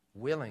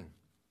willing.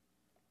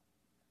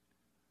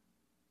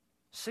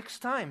 6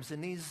 times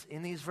in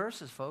these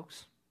verses,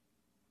 folks.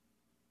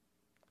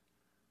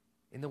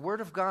 In the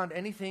Word of God,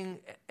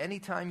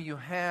 anytime you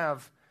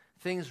have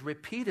things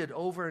repeated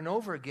over and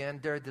over again,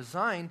 they're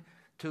designed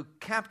to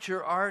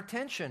capture our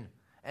attention.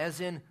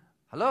 As in,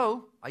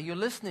 hello, are you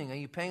listening? Are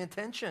you paying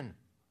attention?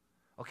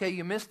 Okay,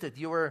 you missed it.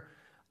 You were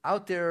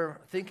out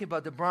there thinking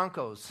about the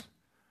Broncos,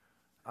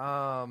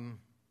 or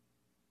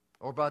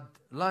about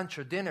lunch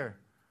or dinner.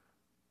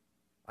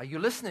 Are you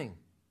listening?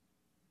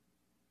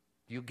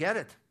 Do you get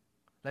it?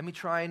 Let me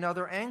try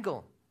another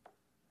angle.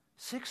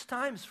 6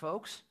 times,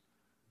 folks.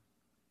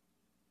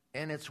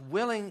 And it's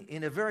willing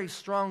in a very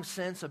strong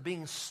sense of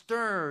being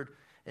stirred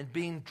and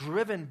being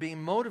driven,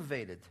 being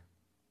motivated.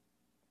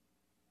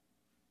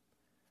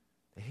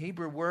 The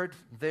Hebrew word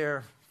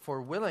there for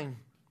willing,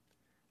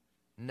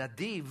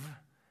 nadiv,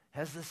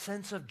 has the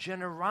sense of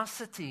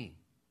generosity.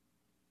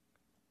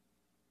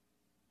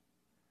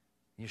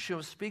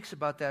 Yeshua speaks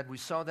about that. We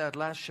saw that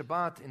last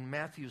Shabbat in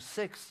Matthew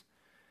 6,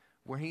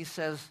 where he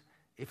says,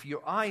 if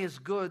your eye is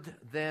good,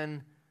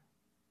 then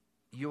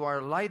you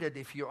are lighted.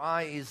 If your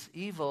eye is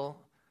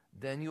evil,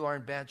 then you are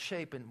in bad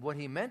shape. And what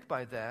he meant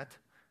by that,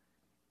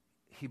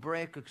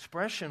 Hebraic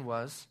expression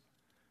was,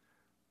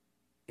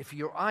 if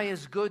your eye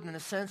is good in the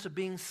sense of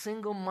being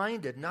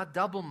single-minded, not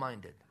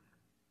double-minded,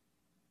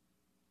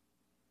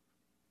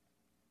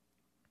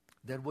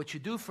 that what you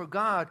do for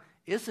God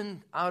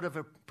isn't out of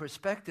a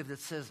perspective that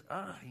says,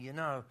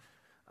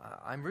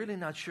 I'm really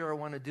not sure I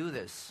want to do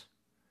this.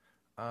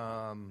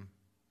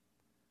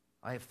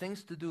 I have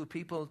things to do,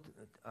 people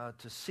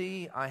to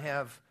see. I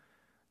have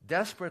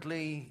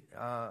desperately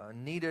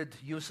needed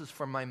uses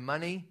for my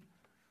money.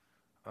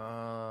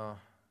 God,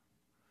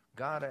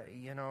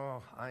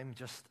 I'm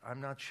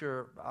not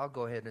sure. I'll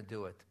go ahead and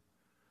do it.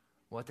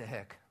 What the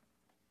heck?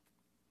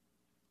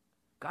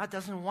 God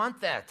doesn't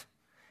want that.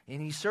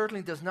 And He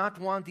certainly does not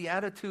want the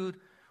attitude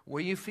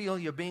where you feel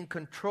you're being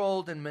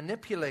controlled and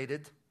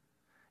manipulated.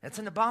 It's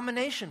an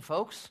abomination,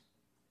 folks.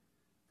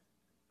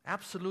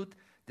 Absolute,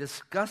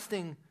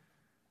 disgusting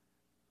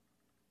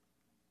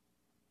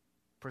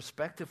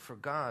perspective for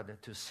God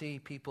to see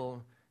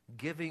people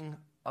giving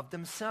of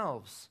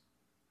themselves,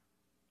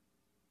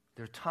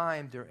 their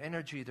time, their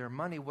energy, their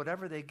money,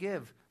 whatever they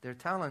give, their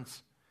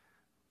talents,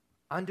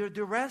 under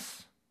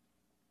duress.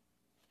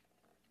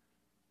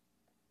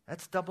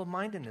 That's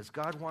double-mindedness.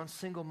 God wants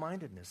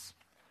single-mindedness.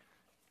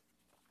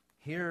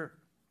 Here,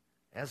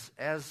 as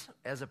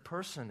a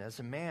person, as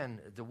a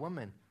man, the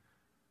woman,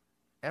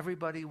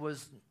 everybody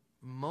was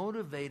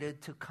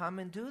motivated to come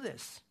and do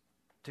this,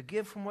 to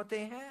give from what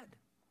they had.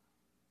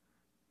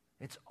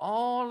 It's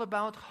all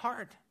about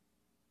heart.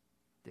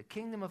 The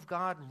kingdom of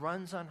God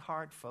runs on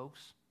heart,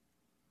 folks.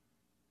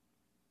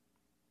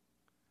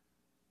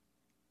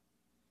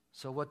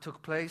 So what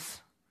took place?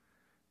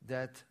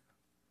 That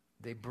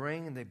they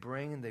bring and they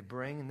bring and they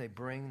bring and they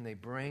bring and they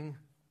bring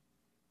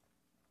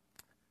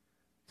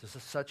to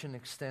such an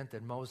extent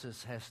that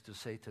Moses has to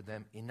say to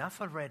them,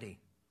 enough already.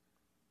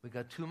 We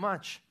got too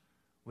much.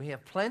 We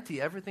have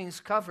plenty. Everything's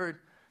covered.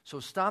 So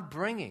stop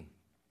bringing.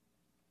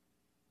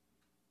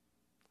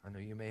 I know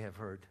you may have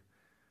heard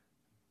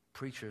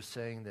preachers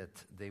saying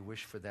that they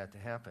wish for that to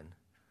happen.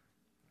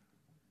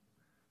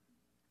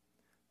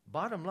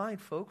 Bottom line,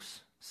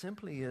 folks,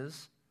 simply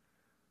is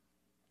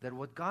that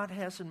what God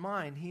has in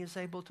mind, He is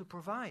able to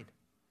provide.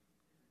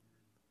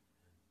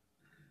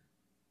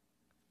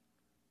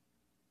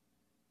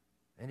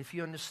 And if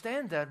you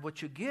understand that,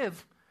 what you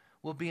give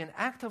will be an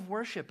act of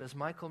worship, as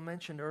Michael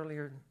mentioned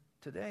earlier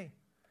today.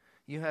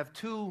 You have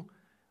 2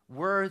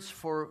 words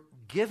for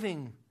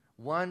giving.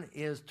 One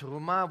is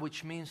truma,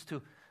 which means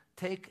to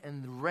take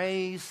and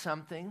raise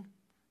something.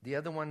 The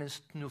other one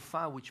is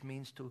tnufa, which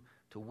means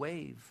to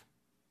wave.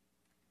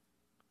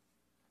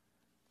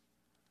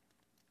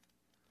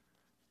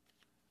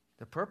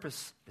 The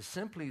purpose is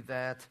simply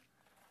that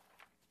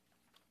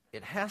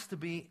it has to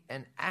be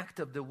an act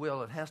of the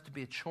will. It has to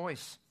be a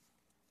choice.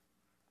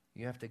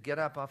 You have to get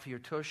up off your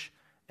tush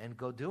and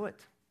go do it.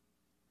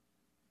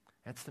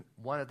 That's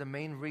one of the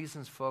main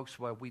reasons, folks,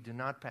 why we do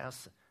not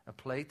pass a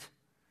plate.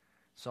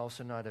 It's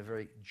also not a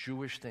very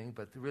Jewish thing,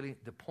 but really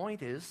the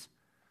point is,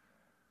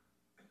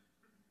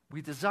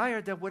 we desire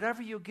that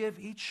whatever you give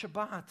each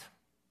Shabbat,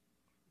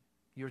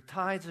 your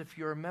tithes if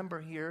you're a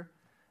member here,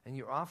 and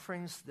your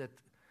offerings that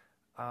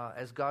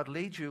as God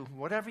leads you,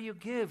 whatever you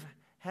give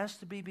has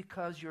to be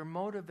because you're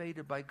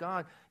motivated by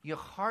God. Your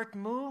heart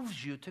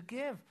moves you to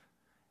give.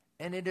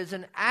 And it is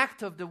an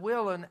act of the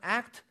will, an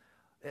act,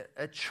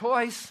 a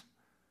choice,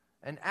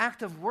 an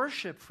act of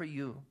worship for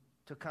you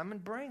to come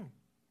and bring.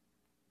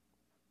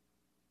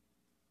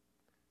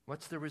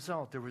 What's the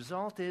result? The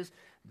result is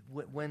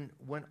when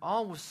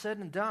all was said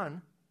and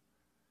done,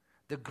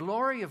 the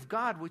glory of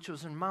God, which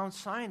was in Mount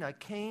Sinai,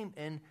 came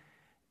and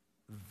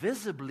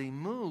visibly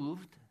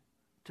moved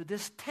to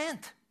this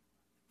tent.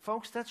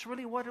 Folks, that's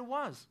really what it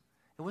was.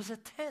 It was a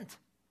tent.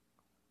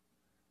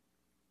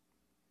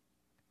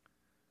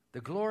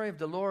 The glory of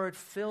the Lord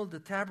filled the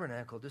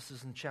tabernacle. This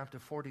is in chapter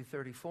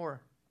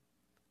 34.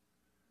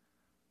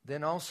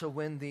 Then also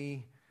when the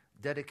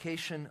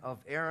dedication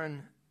of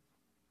Aaron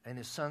and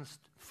his sons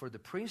for the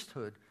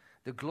priesthood,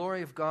 the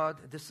glory of God,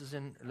 this is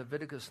in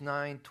Leviticus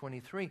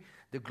 9:23,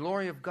 the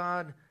glory of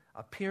God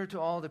appeared to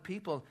all the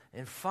people,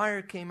 and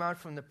fire came out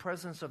from the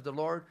presence of the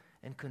Lord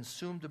and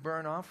consumed the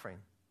burnt offering.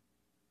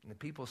 And the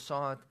people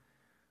saw it,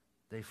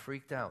 they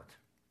freaked out.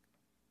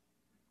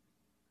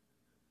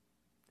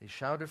 They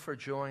shouted for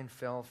joy and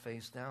fell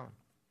face down.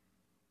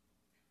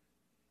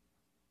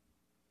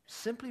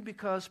 Simply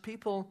because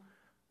people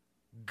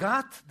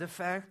got the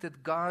fact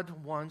that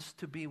God wants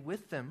to be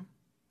with them,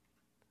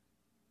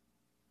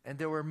 and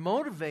they were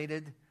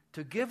motivated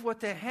to give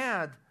what they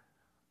had,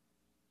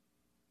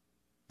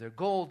 their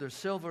gold, their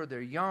silver,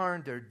 their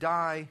yarn, their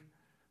dye,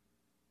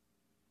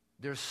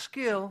 their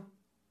skill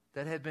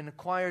that had been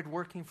acquired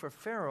working for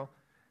Pharaoh,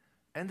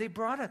 and they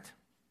brought it.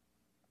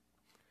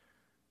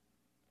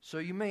 So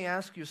you may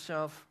ask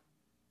yourself,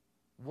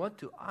 what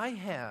do I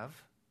have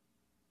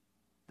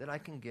that I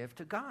can give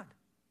to God?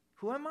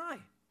 Who am I?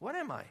 What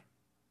am I?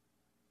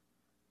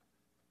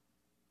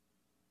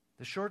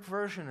 The short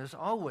version is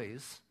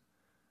always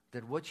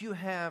that what you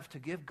have to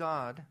give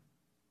God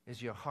is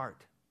your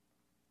heart.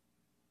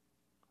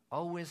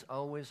 Always,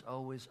 always,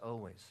 always,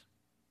 always.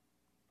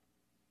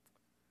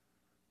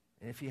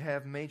 And if you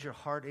have major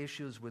heart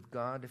issues with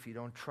God, if you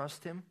don't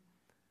trust Him,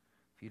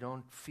 if you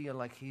don't feel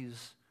like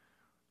He's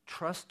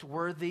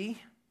trustworthy,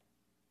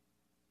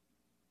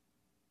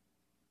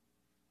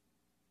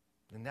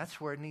 then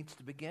that's where it needs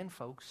to begin,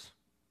 folks.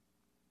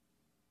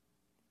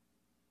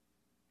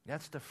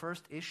 That's the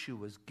first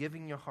issue, is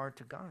giving your heart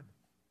to God.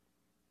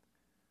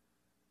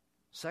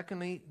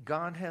 Secondly,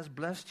 God has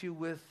blessed you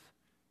with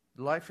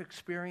life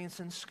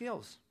experience and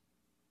skills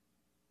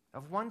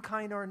of one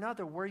kind or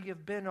another. Where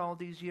you've been all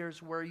these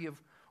years, where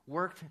you've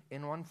worked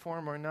in one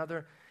form or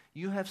another,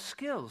 you have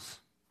skills.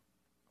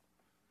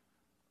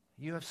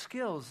 You have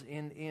skills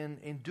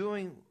in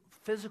doing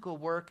physical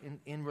work,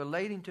 in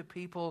relating to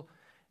people.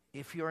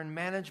 If you're in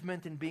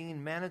management and being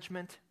in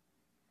management,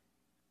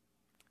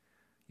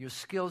 your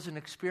skills and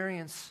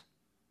experience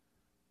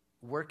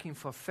working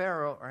for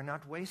Pharaoh are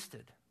not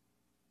wasted.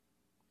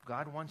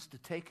 God wants to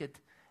take it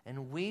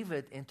and weave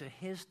it into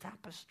His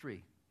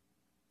tapestry.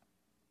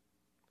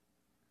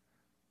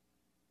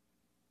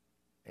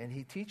 And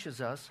He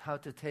teaches us how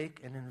to take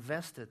and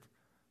invest it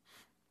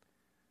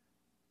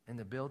in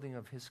the building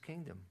of His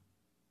kingdom.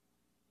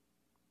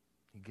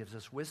 He gives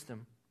us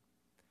wisdom.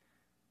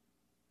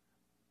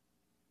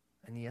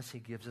 And yes, He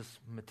gives us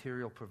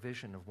material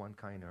provision of one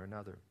kind or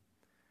another.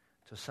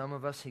 To some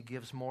of us, He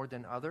gives more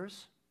than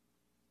others.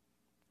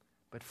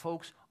 But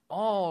folks,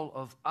 all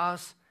of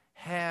us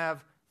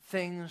have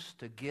things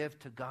to give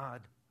to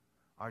God.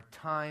 Our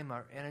time,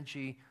 our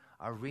energy,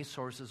 our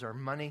resources, our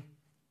money.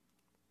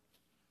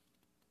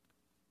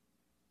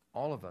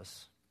 All of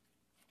us.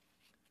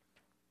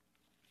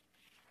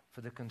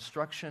 For the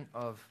construction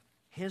of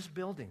His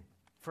building.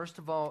 First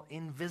of all,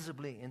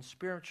 invisibly and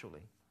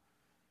spiritually.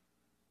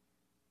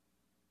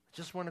 I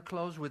just want to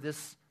close with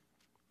this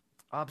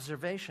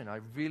observation. I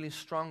really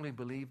strongly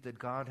believe that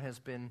God has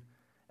been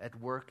at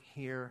work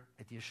here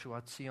at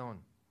Yeshuat Zion.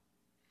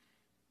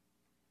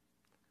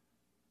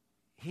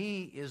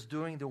 He is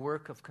doing the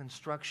work of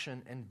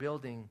construction and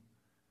building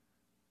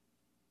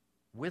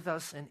with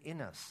us and in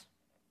us.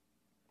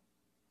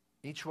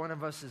 Each one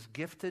of us is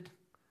gifted,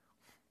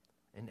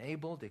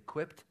 enabled,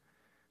 equipped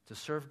to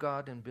serve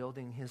God in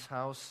building His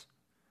house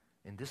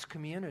in this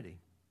community.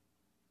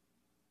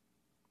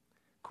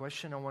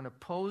 Question I want to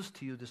pose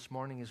to you this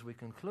morning as we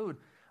conclude: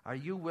 are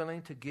you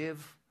willing to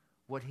give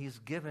what He's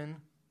given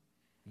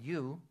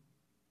you?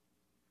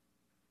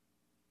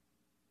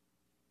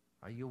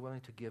 Are you willing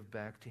to give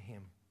back to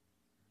Him?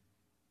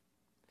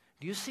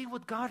 Do you see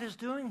what God is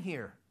doing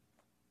here?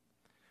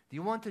 Do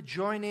you want to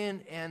join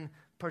in and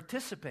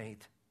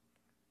participate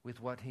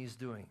with what He's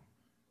doing?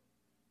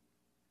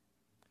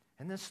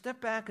 And then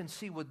step back and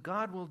see what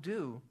God will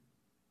do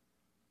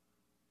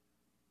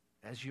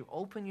as you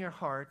open your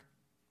heart,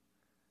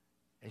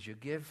 as you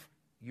give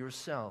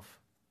yourself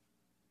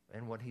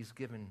and what He's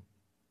given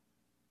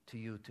to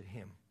you to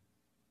Him.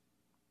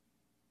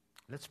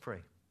 Let's pray.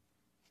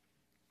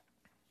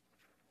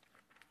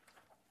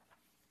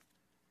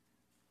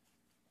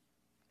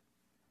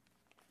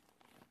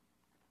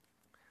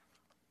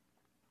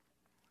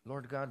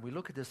 Lord God, we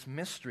look at this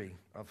mystery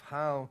of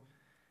how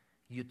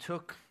you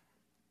took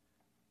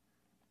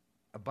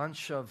a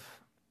bunch of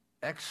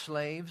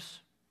ex-slaves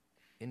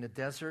in the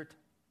desert,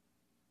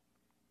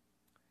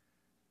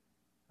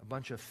 a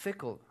bunch of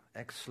fickle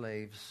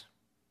ex-slaves,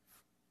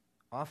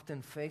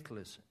 often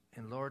faithless.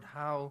 And Lord,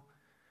 how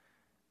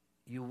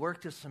you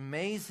worked this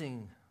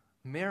amazing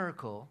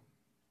miracle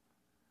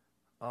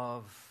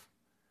of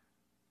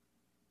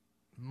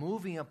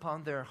moving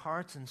upon their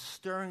hearts and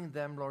stirring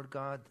them, Lord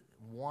God,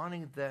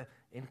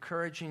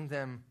 encouraging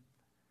them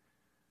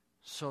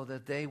so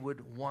that they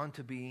would want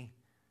to be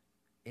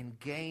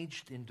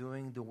engaged in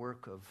doing the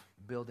work of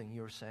building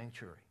your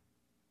sanctuary.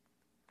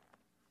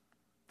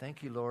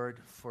 Thank you, Lord,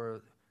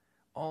 for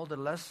all the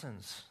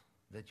lessons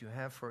that you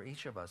have for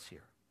each of us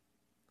here.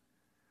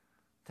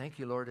 Thank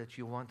you, Lord, that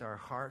you want our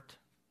hearts,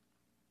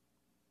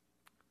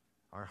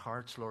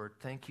 Lord.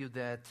 Thank you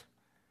that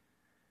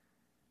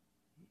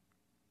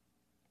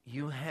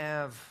you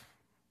have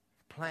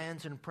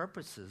plans and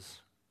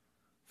purposes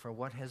for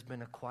what has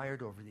been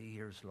acquired over the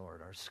years,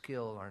 Lord, our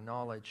skill, our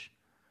knowledge,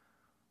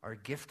 our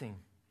gifting.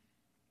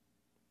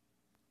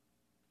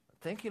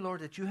 Thank you,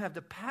 Lord, that you have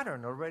the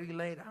pattern already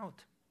laid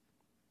out.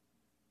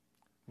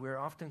 We're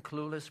often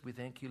clueless. We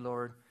thank you,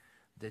 Lord,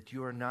 that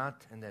you are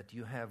not, and that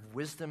you have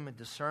wisdom and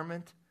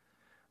discernment.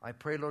 I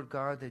pray, Lord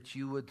God, that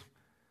you would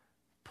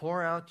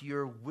pour out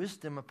your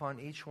wisdom upon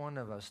each one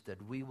of us,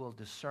 that we will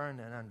discern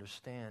and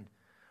understand,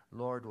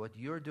 Lord, what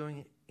you're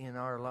doing in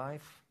our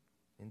life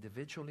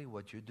individually,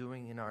 what you're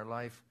doing in our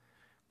life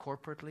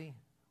corporately,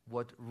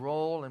 what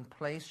role and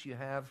place you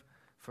have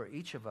for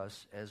each of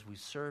us as we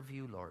serve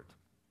you, Lord,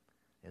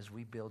 as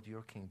we build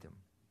your kingdom.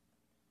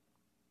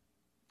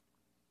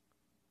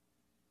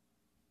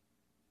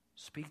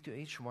 Speak to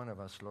each one of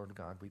us, Lord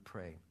God, we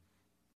pray.